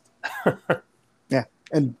post. Yeah.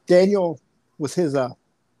 And Daniel was his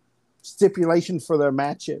stipulation for their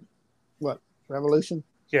match at what? Revolution?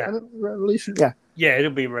 Yeah. Revolution? Yeah. Yeah,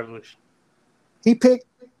 it'll be Revolution. He picked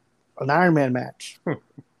an Iron Man match.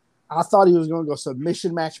 I thought he was going to go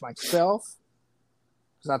submission match myself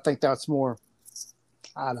because I think that's more,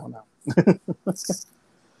 I don't know.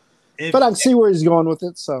 But I can see where he's going with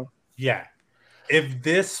it. So yeah. if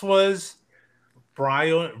this was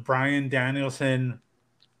Brian Danielson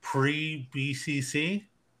pre BCC,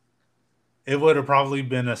 it would have probably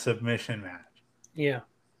been a submission match. Yeah.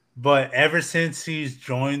 But ever since he's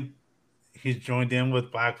joined in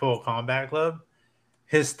with Blackpool Combat Club,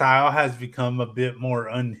 his style has become a bit more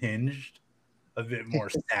unhinged, a bit more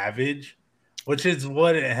savage, which is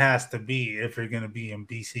what it has to be if you're going to be in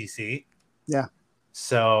BCC. Yeah.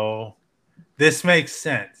 So this makes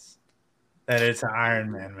sense that it's an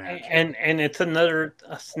Iron Man match. And it's another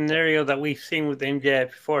scenario that we've seen with MJF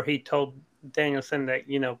before. He told Danielson that,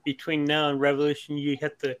 you know, between now and Revolution, you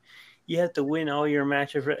have to win all your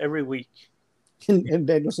matches every week. And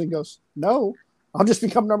Danielson goes, "No, I'll just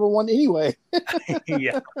become number one anyway."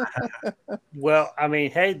 Yeah. Well, I mean,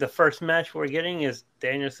 hey, the first match we're getting is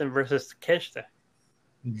Danielson versus Takeshita.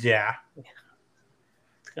 Yeah.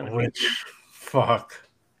 It's gonna Which, fuck.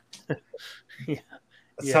 Yeah.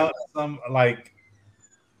 So, like,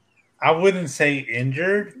 I wouldn't say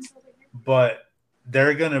injured, but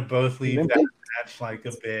they're going to both leave Limping? that match like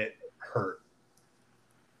a bit hurt,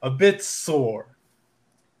 a bit sore.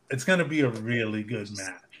 It's going to be a really good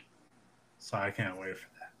match. So I can't wait for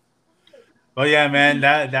that. But yeah, man,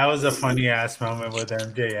 that was a funny ass moment with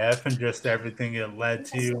MJF and just everything it led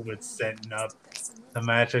to with setting up the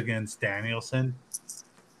match against Danielson.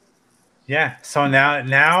 Yeah, so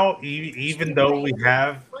now even though we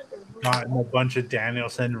have gotten a bunch of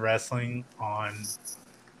Danielson wrestling on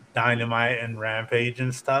Dynamite and Rampage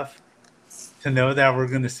and stuff, to know that we're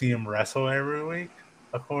going to see him wrestle every week,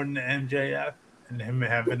 according to MJF, and him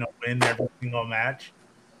having a win every single match,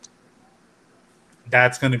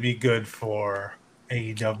 that's going to be good for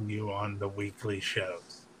AEW on the weekly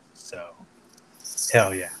shows. So,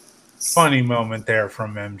 hell yeah. Funny moment there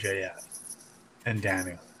from MJF and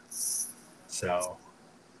Daniel. So,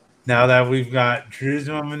 now that we've got Drew's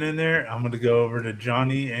moment in there, I'm going to go over to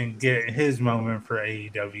Johnny and get his moment for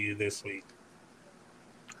AEW this week.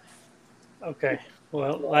 Okay.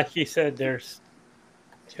 Well, like you said, there's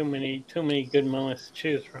too many good moments to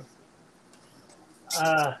choose from.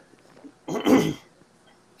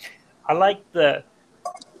 I like the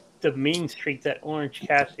mean streak that Orange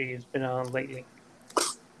Cassidy has been on lately.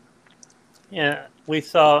 Yeah, we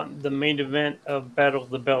saw the main event of Battle of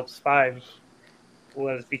the Belts 5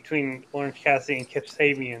 was between Orange Cassidy and Kip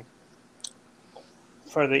Sabian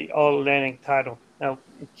for the All Atlantic title. Now,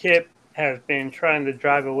 Kip has been trying to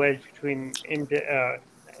drive a wedge between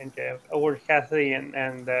Orange Cassidy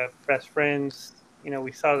and Best Friends. You know,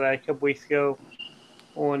 we saw that a couple weeks ago.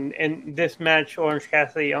 In this match, Orange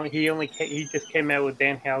Cassidy he just came out with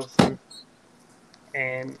Danhausen,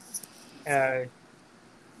 and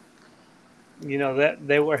you know that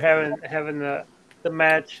they were having the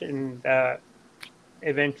match, and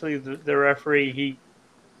eventually the referee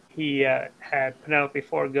he had Penelope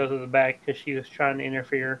Ford go to the back because she was trying to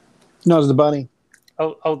interfere. No, it's the bunny.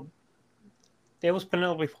 Oh, it was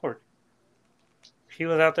Penelope Ford. She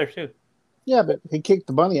was out there too. Yeah, but he kicked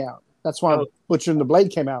the bunny out. That's why Butcher and the Blade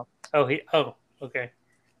came out. Okay. Okay.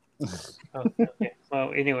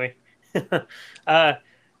 Well, anyway,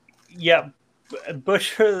 yeah,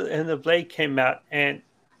 Butcher and the Blade came out, and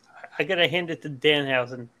I gotta hand it to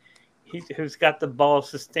Danhausen, who's got the balls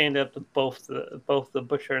to stand up to both the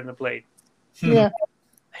Butcher and the Blade. Yeah,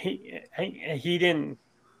 he didn't.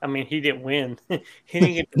 I mean, he didn't win. He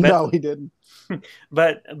didn't get the best. No, he didn't.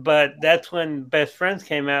 But that's when Best Friends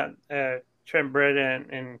came out. Trent Britt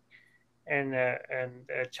and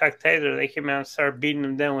Chuck Taylor, they came out and started beating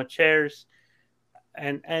them down with chairs.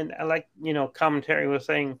 And I like, you know, commentary was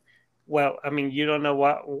saying, well, I mean, you don't know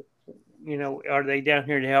what, you know, are they down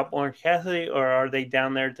here to help Orange Cassidy, or are they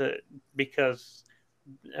down there because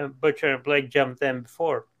Butcher and Blade jumped them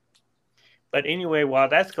before? But anyway, while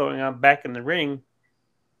that's going on back in the ring,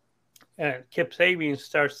 Kip Sabian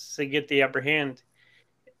starts to get the upper hand.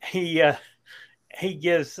 He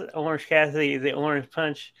gives Orange Cassidy the orange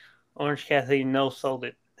punch. Orange Cassidy no-sold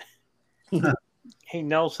it. He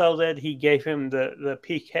no-sold it. He gave him the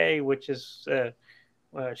PK, which is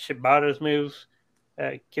Shibata's moves.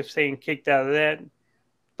 Kip Sabian kicked out of that.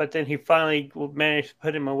 But then he finally managed to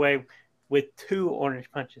put him away with 2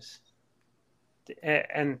 orange punches.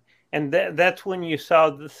 And that's when you saw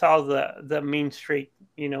the mean streak.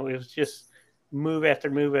 You know, it was just move after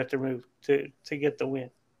move after move to get the win.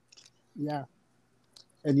 Yeah.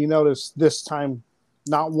 And you notice this time,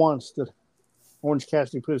 not once did Orange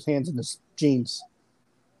Cassidy put his hands in his jeans.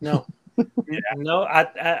 No, no.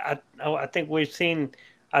 I think we've seen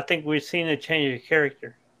a change of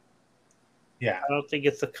character. Yeah, I don't think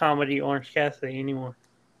it's a comedy Orange Cassidy anymore.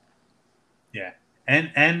 Yeah,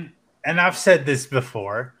 and I've said this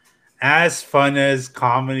before, as fun as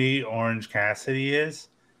comedy Orange Cassidy is,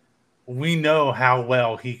 we know how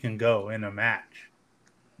well he can go in a match.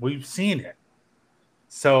 We've seen it.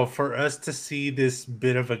 So for us to see this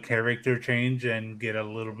bit of a character change and get a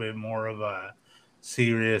little bit more of a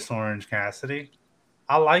serious Orange Cassidy,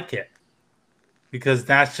 I like it. Because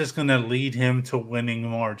that's just going to lead him to winning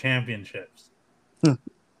more championships,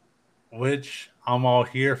 which I'm all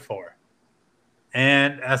here for.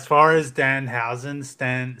 And as far as Danhausen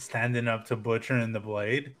standing up to Butcher and the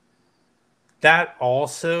Blade, that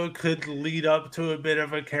also could lead up to a bit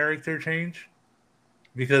of a character change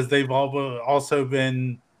because they've all also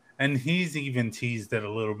been, and he's even teased it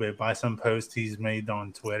a little bit by some posts he's made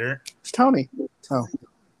on Twitter. It's Tony. Oh.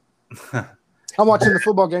 I'm watching the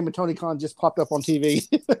football game and Tony Khan just popped up on TV.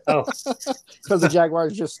 Oh, because the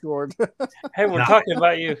Jaguars just scored. hey, we're talking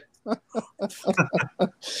about you.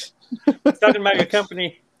 Talking about your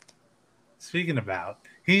company. Speaking about,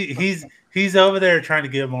 he's over there trying to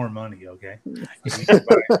get more money. Okay,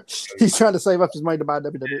 He's trying to save up his money to buy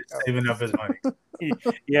WWE. Saving up his money.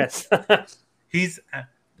 Yes. He's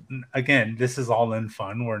again. This is all in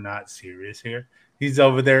fun. We're not serious here. He's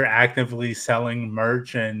over there actively selling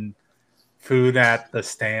merch and food at the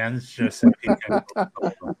stands just so he can.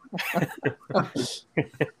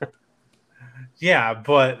 Yeah,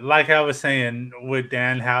 but like I was saying, with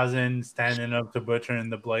Danhausen standing up to Butcher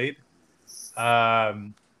and the Blade,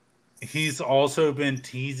 he's also been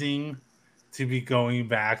teasing to be going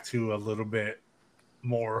back to a little bit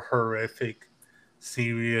more horrific,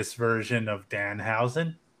 serious version of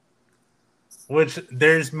Danhausen, which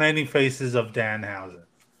there's many faces of Danhausen.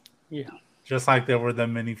 Yeah. Just like there were the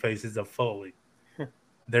many faces of Foley.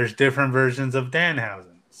 There's different versions of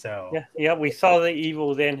Danhausen. So yeah, we saw the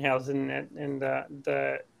evil Danhausen and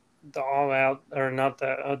the all out or not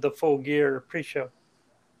the Full Gear pre-show.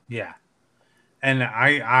 Yeah. And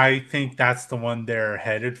I think that's the one they're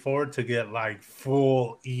headed for, to get like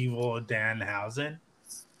full evil Danhausen.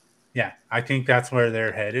 Yeah, I think that's where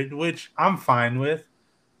they're headed, which I'm fine with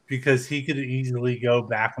because he could easily go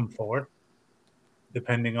back and forth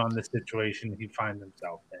depending on the situation he finds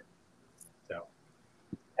himself in. So,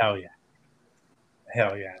 hell yeah.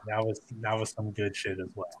 That was some good shit as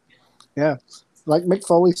well. Yeah, like Mick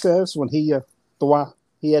Foley says when he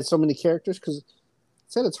he had so many characters because he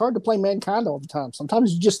said it's hard to play Mankind all the time.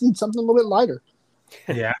 Sometimes you just need something a little bit lighter.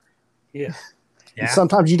 Yeah. Yeah. And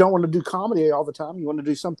sometimes you don't want to do comedy all the time. You want to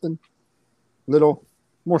do something a little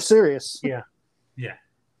more serious. Yeah. Yeah.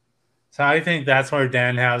 So I think that's where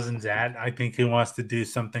Danhausen's at. I think he wants to do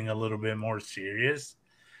something a little bit more serious.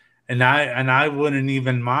 And I wouldn't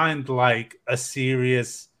even mind like a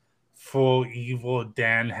serious full evil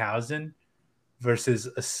Danhausen versus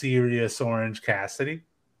a serious Orange Cassidy.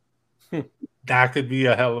 That could be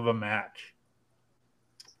a hell of a match.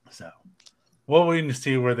 So we'll wait and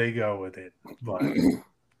see where they go with it. But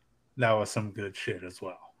that was some good shit as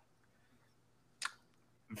well.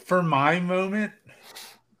 For my moment,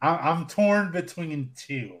 I'm torn between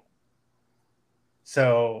two.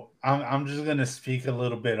 So I'm just going to speak a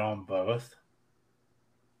little bit on both.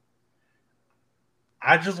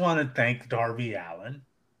 I just want to thank Darby Allin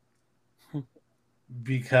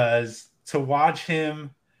because to watch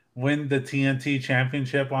him win the TNT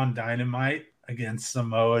Championship on Dynamite against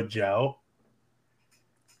Samoa Joe,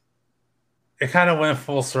 it kind of went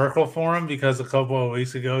full circle for him because a couple of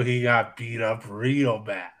weeks ago he got beat up real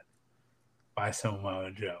bad by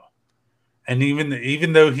Samoa Joe. And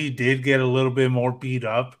even though he did get a little bit more beat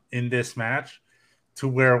up in this match, to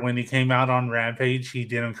where when he came out on Rampage, he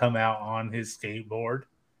didn't come out on his skateboard.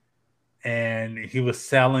 And he was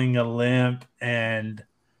selling a limp and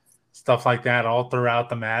stuff like that all throughout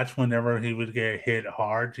the match. Whenever he would get hit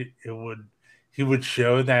hard, he would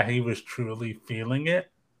show that he was truly feeling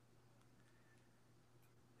it.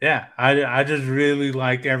 Yeah, I just really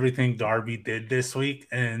like everything Darby did this week,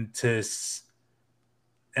 and to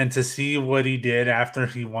see what he did after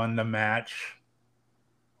he won the match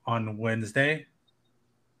on Wednesday.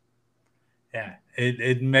 Yeah,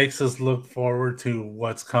 it makes us look forward to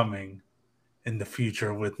what's coming in the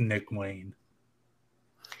future with Nick Wayne.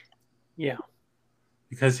 Yeah.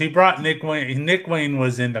 Because he brought Nick Wayne. Nick Wayne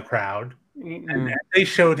was in the crowd. And they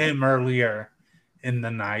showed him earlier in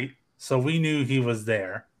the night. So we knew he was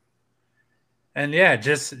there. And yeah,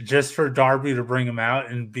 just for Darby to bring him out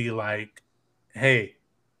and be like, hey,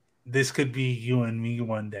 this could be you and me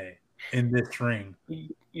one day in this ring.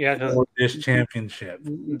 Yeah, for this championship.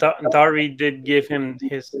 Darby did give him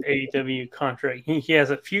his AEW contract. He has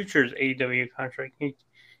a futures AEW contract.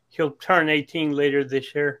 He'll turn 18 later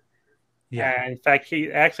this year. Yeah. And in fact,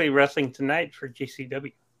 he's actually wrestling tonight for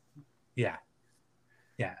GCW. Yeah.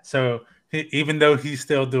 Yeah. So even though he's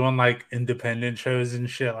still doing like independent shows and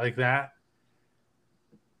shit like that,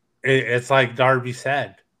 it's like Darby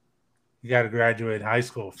said, you got to graduate high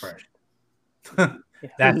school first.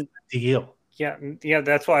 That's the deal. Yeah.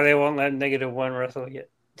 That's why they won't let -1 wrestle yet.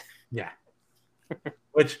 Yeah.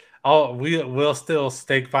 Which we'll still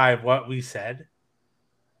stick by what we said,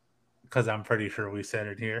 because I'm pretty sure we said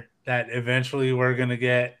it here, that eventually we're gonna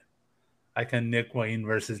get like a Nick Wayne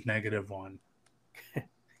versus -1.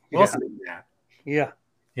 We'll Yeah. see that. Yeah.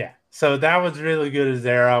 Yeah. So that was really good as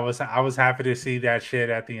there. I was happy to see that shit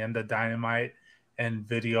at the end of Dynamite and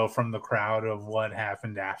video from the crowd of what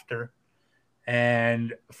happened after.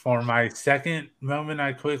 And for my second moment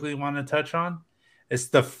I quickly want to touch on, it's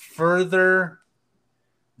the further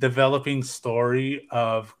developing story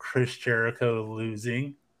of Chris Jericho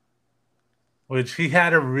losing, which he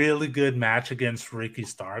had a really good match against Ricky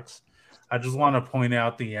Starks. I just want to point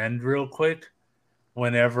out the end real quick.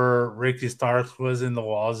 Whenever Ricky Starks was in the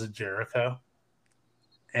walls of Jericho,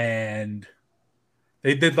 and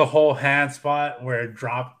they did the whole hand spot where it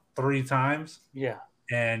dropped 3 times, Yeah.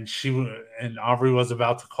 and Aubrey was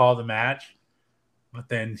about to call the match, but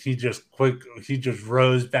then he just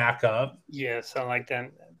rose back up. Yeah. Something like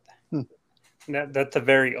that. Hmm. That's a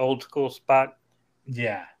very old school spot.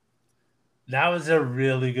 Yeah. That was a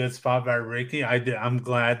really good spot by Ricky. I'm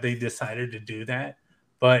glad they decided to do that.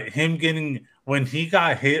 But when he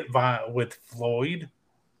got hit with Floyd,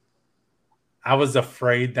 I was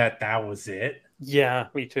afraid that was it. Yeah,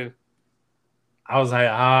 me too. I was like,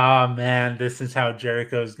 man, this is how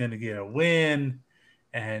Jericho's going to get a win.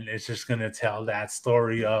 And it's just going to tell that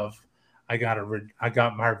story of, I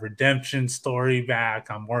got my redemption story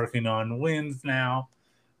back. I'm working on wins now.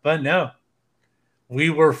 But no,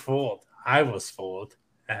 we were fooled. I was fooled,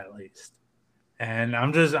 at least. And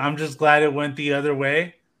I'm just glad it went the other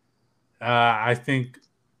way. I think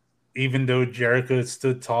even though Jericho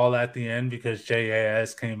stood tall at the end because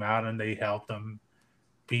JAS came out and they helped him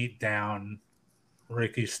beat down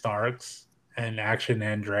Ricky Starks and Action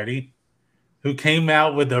Andretti, who came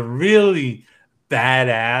out with a really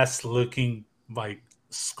badass looking, like,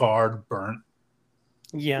 scarred, burnt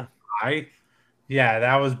Yeah. eye. Yeah,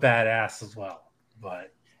 that was badass as well.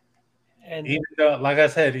 But And even though, like I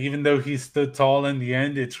said, even though he stood tall in the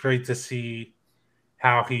end, it's great to see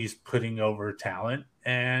how he's putting over talent.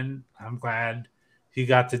 And I'm glad he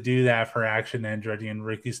got to do that for Action Andretti and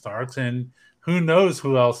Ricky Starks. And who knows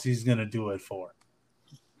who else he's going to do it for.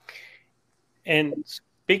 And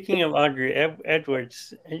speaking of Audrey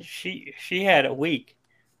Edwards, she had a week.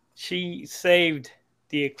 She saved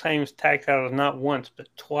the Acclaim's tag titles not once but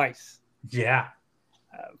twice. Yeah.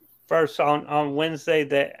 First on Wednesday,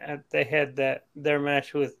 they had their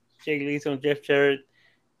match with Jay Lethal and Jeff Jarrett.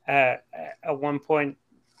 At one point,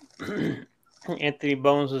 Anthony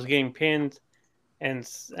Bones was getting pinned, and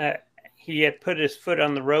he had put his foot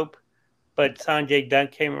on the rope, but Sanjay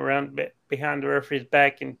Dutt came around behind the referee's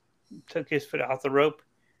back and took his foot off the rope.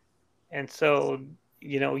 And so,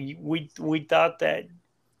 we thought that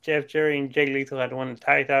Jeff Jarrett and Jay Lethal had won the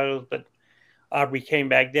tag titles, but Aubrey came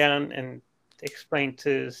back down and explained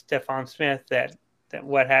to Stephon Smith that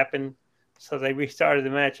what happened. So they restarted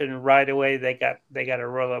the match, and right away they got a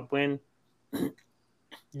roll up win.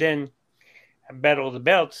 Then at Battle of the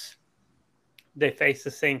Belts, they faced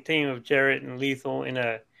the same team of Jarrett and Lethal in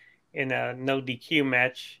a no DQ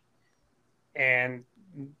match, and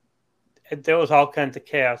there was all kinds of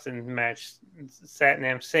chaos in the match.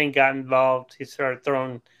 Satnam Singh got involved. He started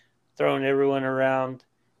throwing everyone around.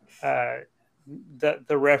 The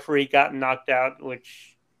referee got knocked out,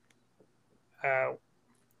 which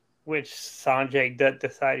Sanjay Dutt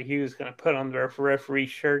decided he was going to put on the referee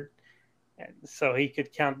shirt so he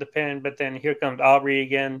could count the pin. But then here comes Aubrey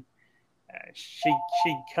again. She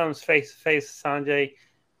comes face to face with Sanjay.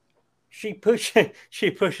 She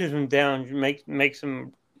pushes him down, makes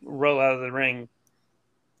him roll out of the ring,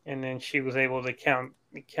 and then she was able to count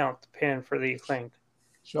the pin for the Acclaimed.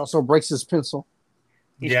 She also breaks his pencil.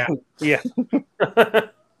 Yeah. Yeah.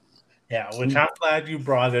 Yeah, which I'm glad you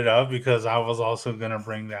brought it up because I was also going to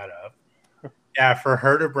bring that up. Yeah, for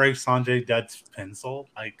her to break Sanjay Dutt's pencil,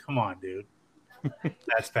 like, come on, dude.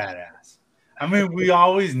 That's badass. I mean, we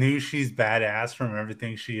always knew she's badass from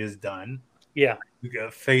everything she has done. Yeah.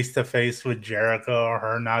 Face to face with Jericho, or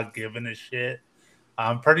her not giving a shit.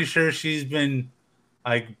 I'm pretty sure she's been,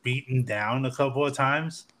 like, beaten down a couple of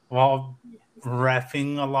times while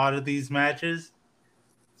reffing a lot of these matches.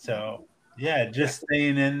 So, yeah, just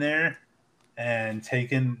staying in there and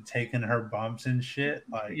taking her bumps and shit.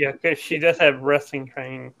 Like, Yeah, because she does have wrestling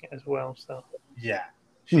training as well. So yeah,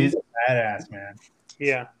 she's a badass, man.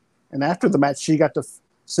 Yeah. And after the match, she got to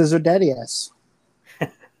Scissor Daddy ass.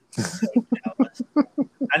 Jealous.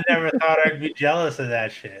 I never thought I'd be jealous of that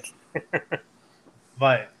shit.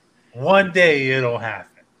 But one day it'll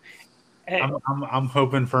happen. And, I'm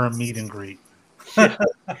hoping for a meet and greet.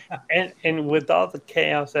 and with all the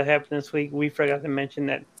chaos that happened this week, we forgot to mention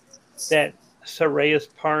that Soraya's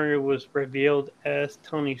partner was revealed as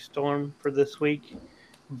Tony Storm for this week.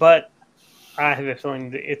 But I have a feeling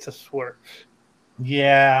that it's a swerve.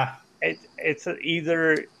 Yeah.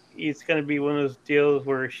 Either it's going to be one of those deals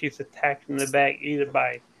where she's attacked in the back either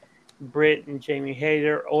by Britt and Jamie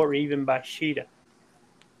Hayter or even by Sheeta.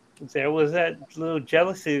 There was that little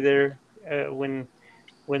jealousy there when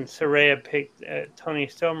Saraya picked Tony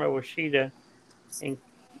Storm over Sheeta and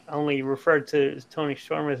only referred to Tony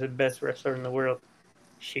Storm as the best wrestler in the world.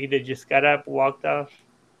 Sheeta just got up, walked off.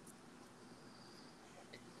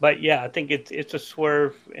 But yeah, I think it's a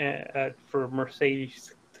swerve for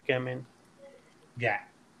Mercedes to come in. Yeah.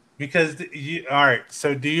 Because all right.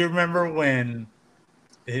 So do you remember when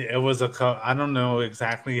it was I don't know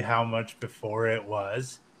exactly how much before it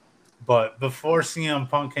was, but before CM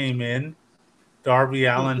Punk came in, Darby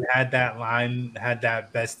Allin had that line, had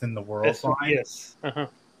that best in the world line. Yes. Uh-huh.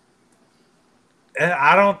 And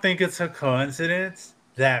I don't think it's a coincidence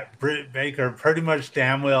that Britt Baker pretty much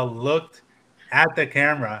damn well looked at the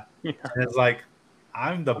camera and is like,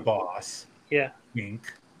 I'm the boss. Yeah.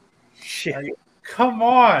 Wink. Shit. Like, come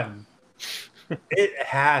on. It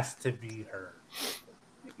has to be her.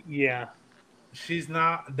 Yeah.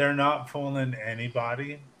 They're not fooling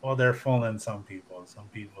anybody. Well, they're fooling some people. Some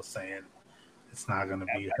people saying it's not going to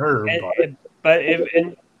be her. But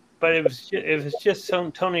if it's just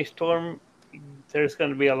some Tony Storm, there's going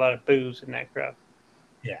to be a lot of boos in that crowd.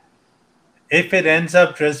 Yeah. If it ends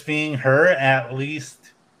up just being her, at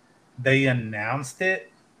least they announced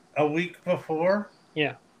it a week before.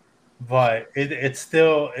 Yeah. But it's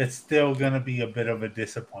still going to be a bit of a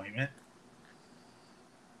disappointment.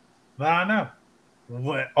 But I don't know.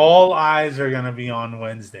 All eyes are going to be on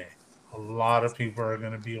Wednesday. A lot of people are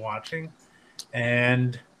going to be watching.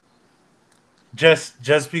 And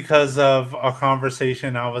just because of a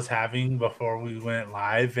conversation I was having before we went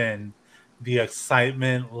live and the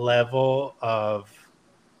excitement level of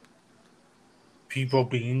people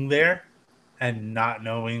being there and not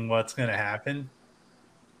knowing what's going to happen,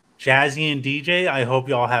 Jazzy and DJ, I hope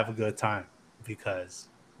y'all have a good time because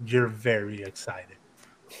you're very excited.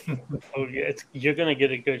 Oh yeah, you're going to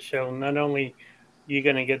get a good show. Not only you're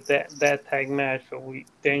going to get that tag match, but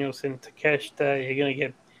Danielson Takeshita, you're going to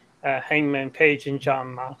get Hangman Page and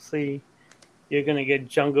John Moxley. You're going to get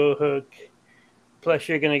Jungle Hook. Plus,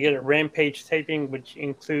 you're going to get a Rampage taping, which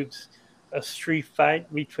includes a street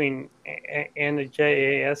fight between Anna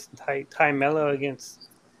JAS and Ty Mello against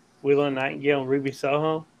Willow Nightingale and Ruby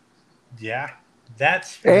Soho. Yeah,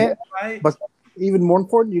 that's right. But even more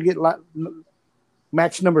important, you get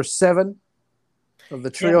match number 7 of the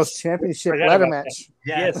Trios Championship ladder match.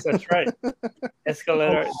 Yes, that's right.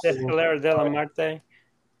 Escalera de la Muerte.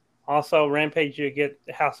 Also, Rampage, you get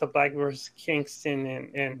House of Black versus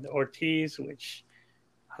Kingston and Ortiz, which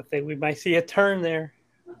I think we might see a turn there.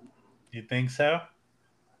 You think so?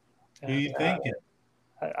 Who you thinking?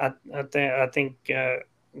 I think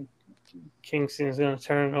Kingston is going to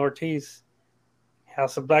turn Ortiz.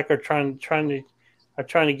 House of Black are trying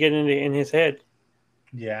to get in his head.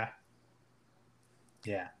 Yeah.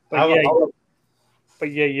 But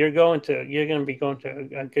you're going to be going to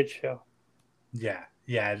a good show.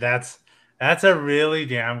 Yeah, that's a really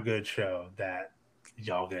damn good show that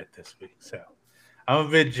y'all get this week. So I'm a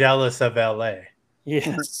bit jealous of LA.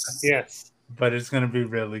 Yes. But it's going to be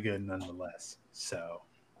really good nonetheless. So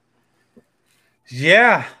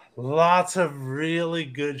yeah, lots of really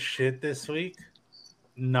good shit this week.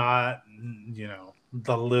 Not,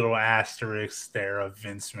 the little asterisk there of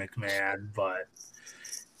Vince McMahon, but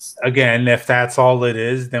again, if that's all it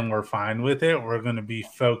is, then we're fine with it. We're going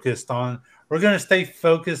to stay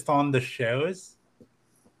focused on the shows,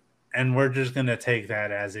 and we're just going to take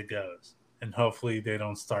that as it goes. And hopefully they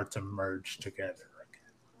don't start to merge together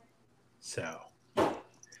again. So,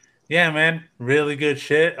 yeah, man, really good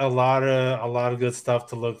shit. A lot of good stuff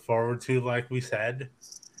to look forward to, like we said.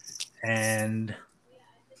 And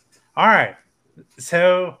all right.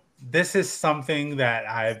 So this is something that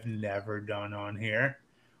I've never done on here.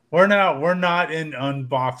 We're not an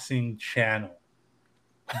unboxing channel,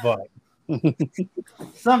 but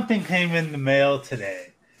something came in the mail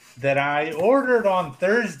today that I ordered on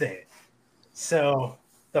Thursday. So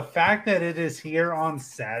the fact that it is here on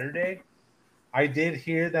Saturday, I did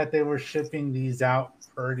hear that they were shipping these out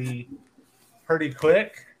pretty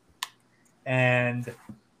quick, and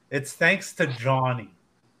it's thanks to Johnny.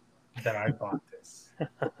 that I bought this.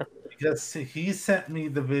 Because he sent me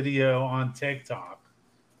the video on TikTok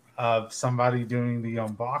of somebody doing the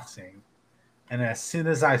unboxing. And as soon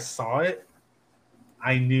as I saw it,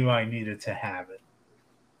 I knew I needed to have it.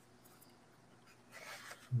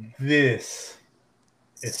 This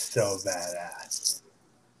is so badass.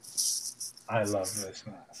 I love this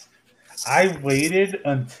mask. I waited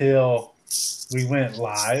until we went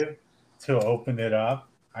live to open it up.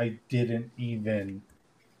 I didn't even.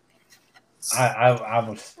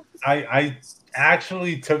 I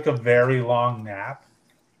actually took a very long nap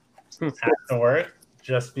after work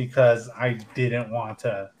just because I didn't want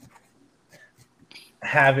to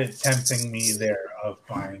have it tempting me there of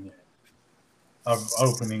buying it, of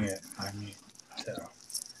opening it. I mean, so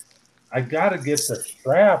I gotta get the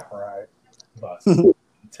strap right, but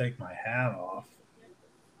take my hat off.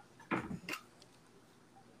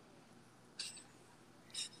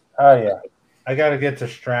 Oh yeah, I gotta get the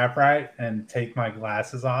strap right and take my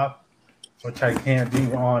glasses off, which I can't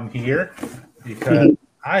do on here because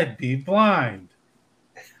I'd be blind.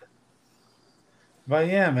 But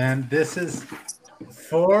yeah, man, this is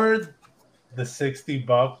for the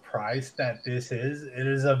 $60 price that this is. It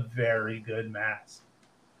is a very good mask.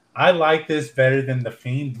 I like this better than the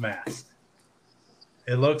Fiend mask.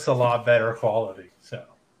 It looks a lot better quality. So,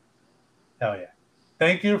 hell yeah.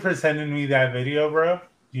 Thank you for sending me that video, bro.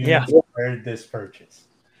 You inspired this purchase.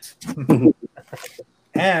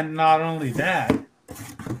 And not only that,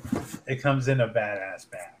 it comes in a badass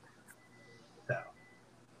bag. So,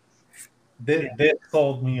 this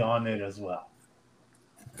sold me on it as well.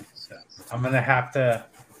 So, I'm going to have to,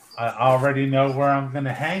 I already know where I'm going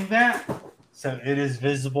to hang that. So, it is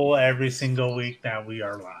visible every single week that we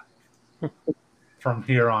are live from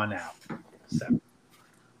here on out. So,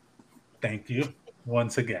 thank you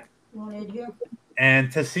once again.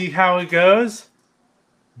 And to see how it goes,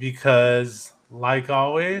 because like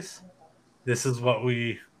always, this is what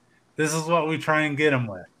we try and get them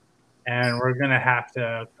with, and we're gonna have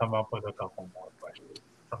to come up with a couple more questions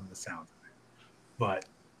from the sound of it. But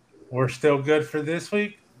we're still good for this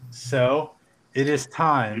week, so it is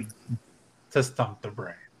time to stump the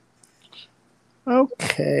brain.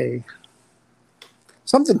 Okay.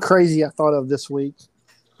 Something crazy I thought of this week.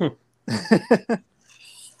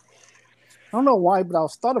 I don't know why, but I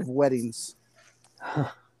was thought of weddings.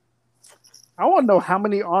 I want to know how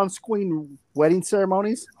many on-screen wedding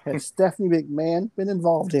ceremonies has Stephanie McMahon been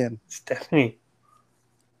involved in. Stephanie.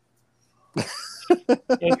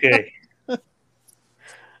 Okay.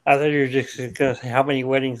 I thought you were just going to say how many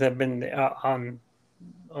weddings have been on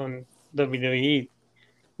WWE.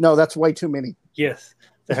 No, that's way too many. Yes,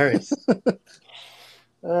 there is.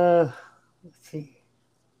 Let's see.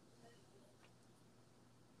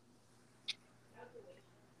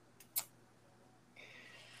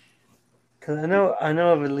 Because I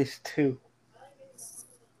know of at least two.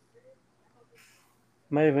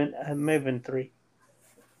 Might have been three.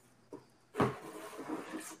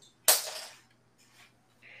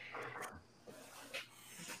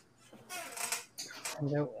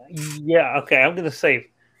 Yeah, okay. I'm gonna say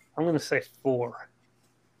 4.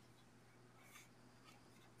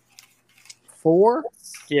 4?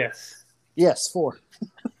 Yes. Yes, 4.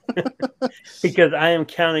 Because I am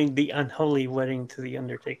counting the unholy wedding to the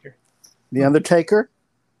Undertaker. The Undertaker,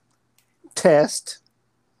 Test,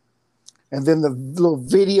 and then the little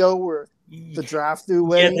video where the drive-through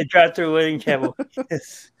wedding. Yeah, the drive-through wedding chapel.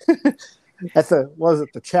 Yes. At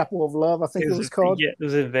the Chapel of Love, I think it was called. Yeah, it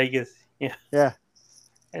was in Vegas. Yeah. Yeah.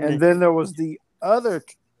 And then there was the other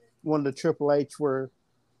one to Triple H where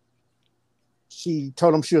she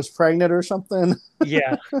told him she was pregnant or something.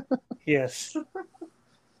 Yeah. Yes.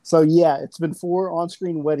 So yeah, it's been 4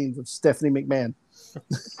 on-screen weddings of Stephanie McMahon.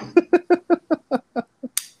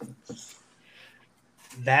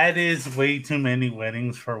 That is way too many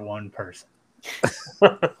weddings for one person.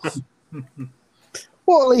 Well,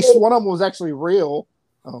 at least one of them was actually real.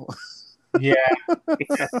 Oh. Yeah,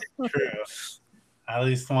 true. At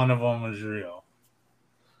least one of them was real.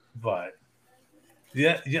 But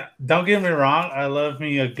yeah. Don't get me wrong. I love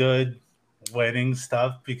me a good wedding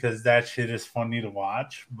stuff because that shit is funny to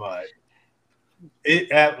watch. But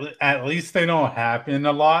at least they don't happen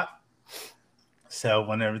a lot. So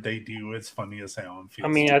whenever they do, it's funny as hell. I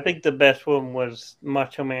mean, I think the best one was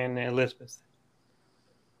Macho Man and Elizabeth.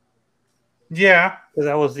 Yeah, because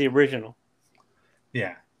that was the original.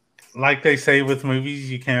 Yeah, like they say with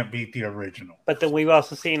movies, you can't beat the original. But then we've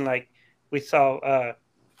also seen we saw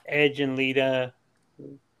Edge and Lita,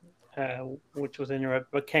 which was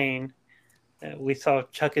interrupted by Kane. We saw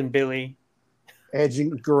Chuck and Billy, Edge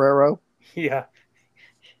and Guerrero. Yeah.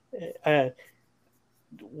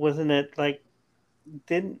 wasn't it like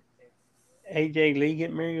didn't AJ Lee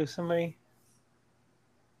get married with somebody?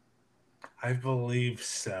 I believe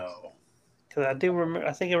so. Because I do remember.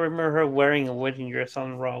 I think I remember her wearing a wedding dress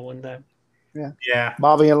on Raw one time. Yeah. Yeah,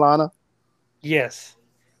 Bobby and Lana. Yes.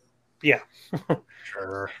 Yeah.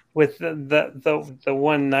 sure. With the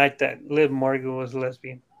one night that Liv Morgan was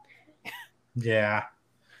lesbian. Yeah.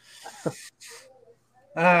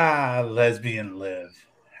 Ah, lesbian live.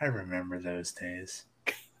 I remember those days.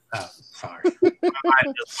 Oh, sorry.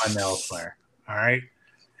 I just went elsewhere. All right.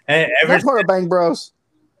 Ever Not part of Bang Bros.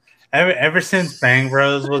 ever since Bang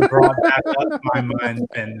Bros was brought back up, my mind's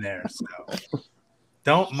been there. So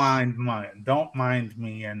don't mind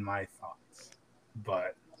me and my thoughts.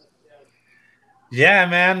 But yeah,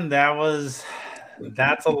 man, that's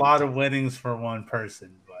a lot of weddings for one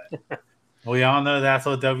person. But we all know that's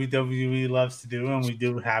what WWE loves to do, and we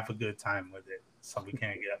do have a good time with it. So we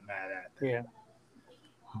can't get mad at that. Yeah.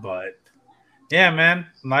 But yeah, man,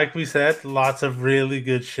 like we said, lots of really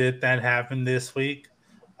good shit that happened this week.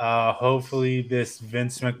 Hopefully this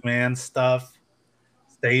Vince McMahon stuff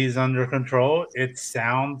stays under control. It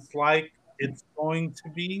sounds like it's going to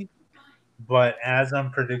be, but as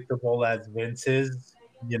unpredictable as Vince is,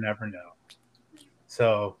 you never know.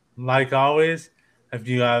 So, like always, if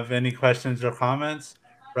you have any questions or comments,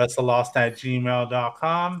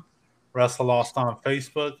 wrestlelost@gmail.com, WrestleLost on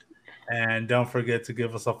Facebook, and don't forget to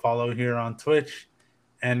give us a follow here on Twitch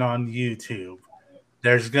and on YouTube.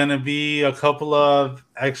 There's gonna be a couple of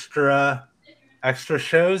extra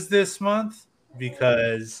shows this month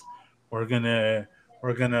because we're gonna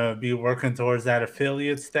we're gonna be working towards that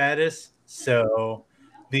affiliate status. So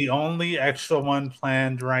the only extra one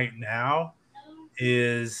planned right now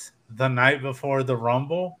is the night before the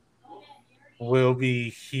Rumble. We'll be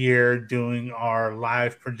here doing our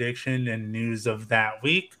live prediction and news of that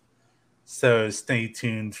week. So stay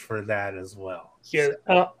tuned for that as well. Yeah.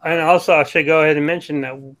 So, And also, I should go ahead and mention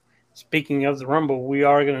that. Speaking of the Rumble, we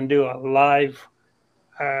are going to do a live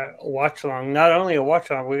watch along. Not only a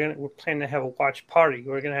watch along, we're planning to have a watch party.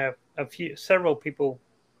 We're going to have several people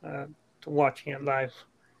watching it live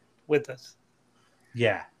with us.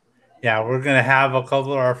 yeah. Yeah, we're gonna have a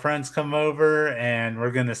couple of our friends come over and we're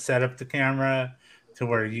gonna set up the camera to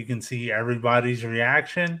where you can see everybody's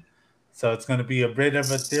reaction. So it's gonna be a bit of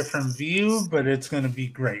a different view, but it's gonna be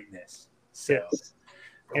greatness. So Yes.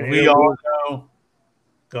 And we all know.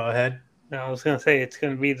 Go ahead. I was going to say it's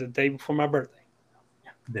going to be the day before my birthday.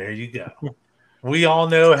 There you go. We all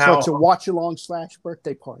know So how. it's a watch along /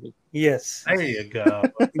 birthday party. Yes. There you go.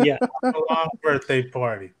 Yeah. A long birthday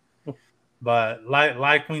party. But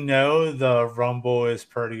like we know, the Rumble is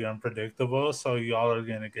pretty unpredictable, so y'all are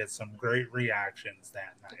gonna get some great reactions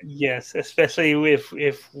that night. Yes, especially if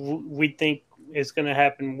we think it's going to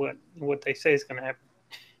happen what they say is going to happen.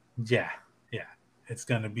 Yeah, yeah, it's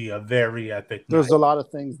gonna be a very epic There's night. a lot of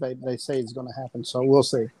things they say is going to happen, so we'll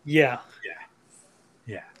see. Yeah.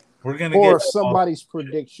 Yeah, we're gonna Or get if somebody's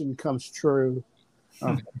prediction comes true.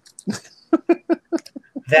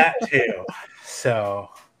 that too. So,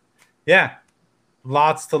 yeah,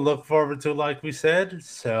 lots to look forward to, like we said.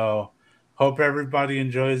 So, hope everybody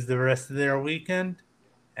enjoys the rest of their weekend,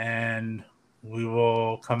 and we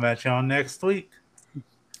will come at you on next week.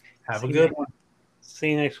 Have a good one. See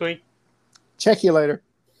you next week. Check you later.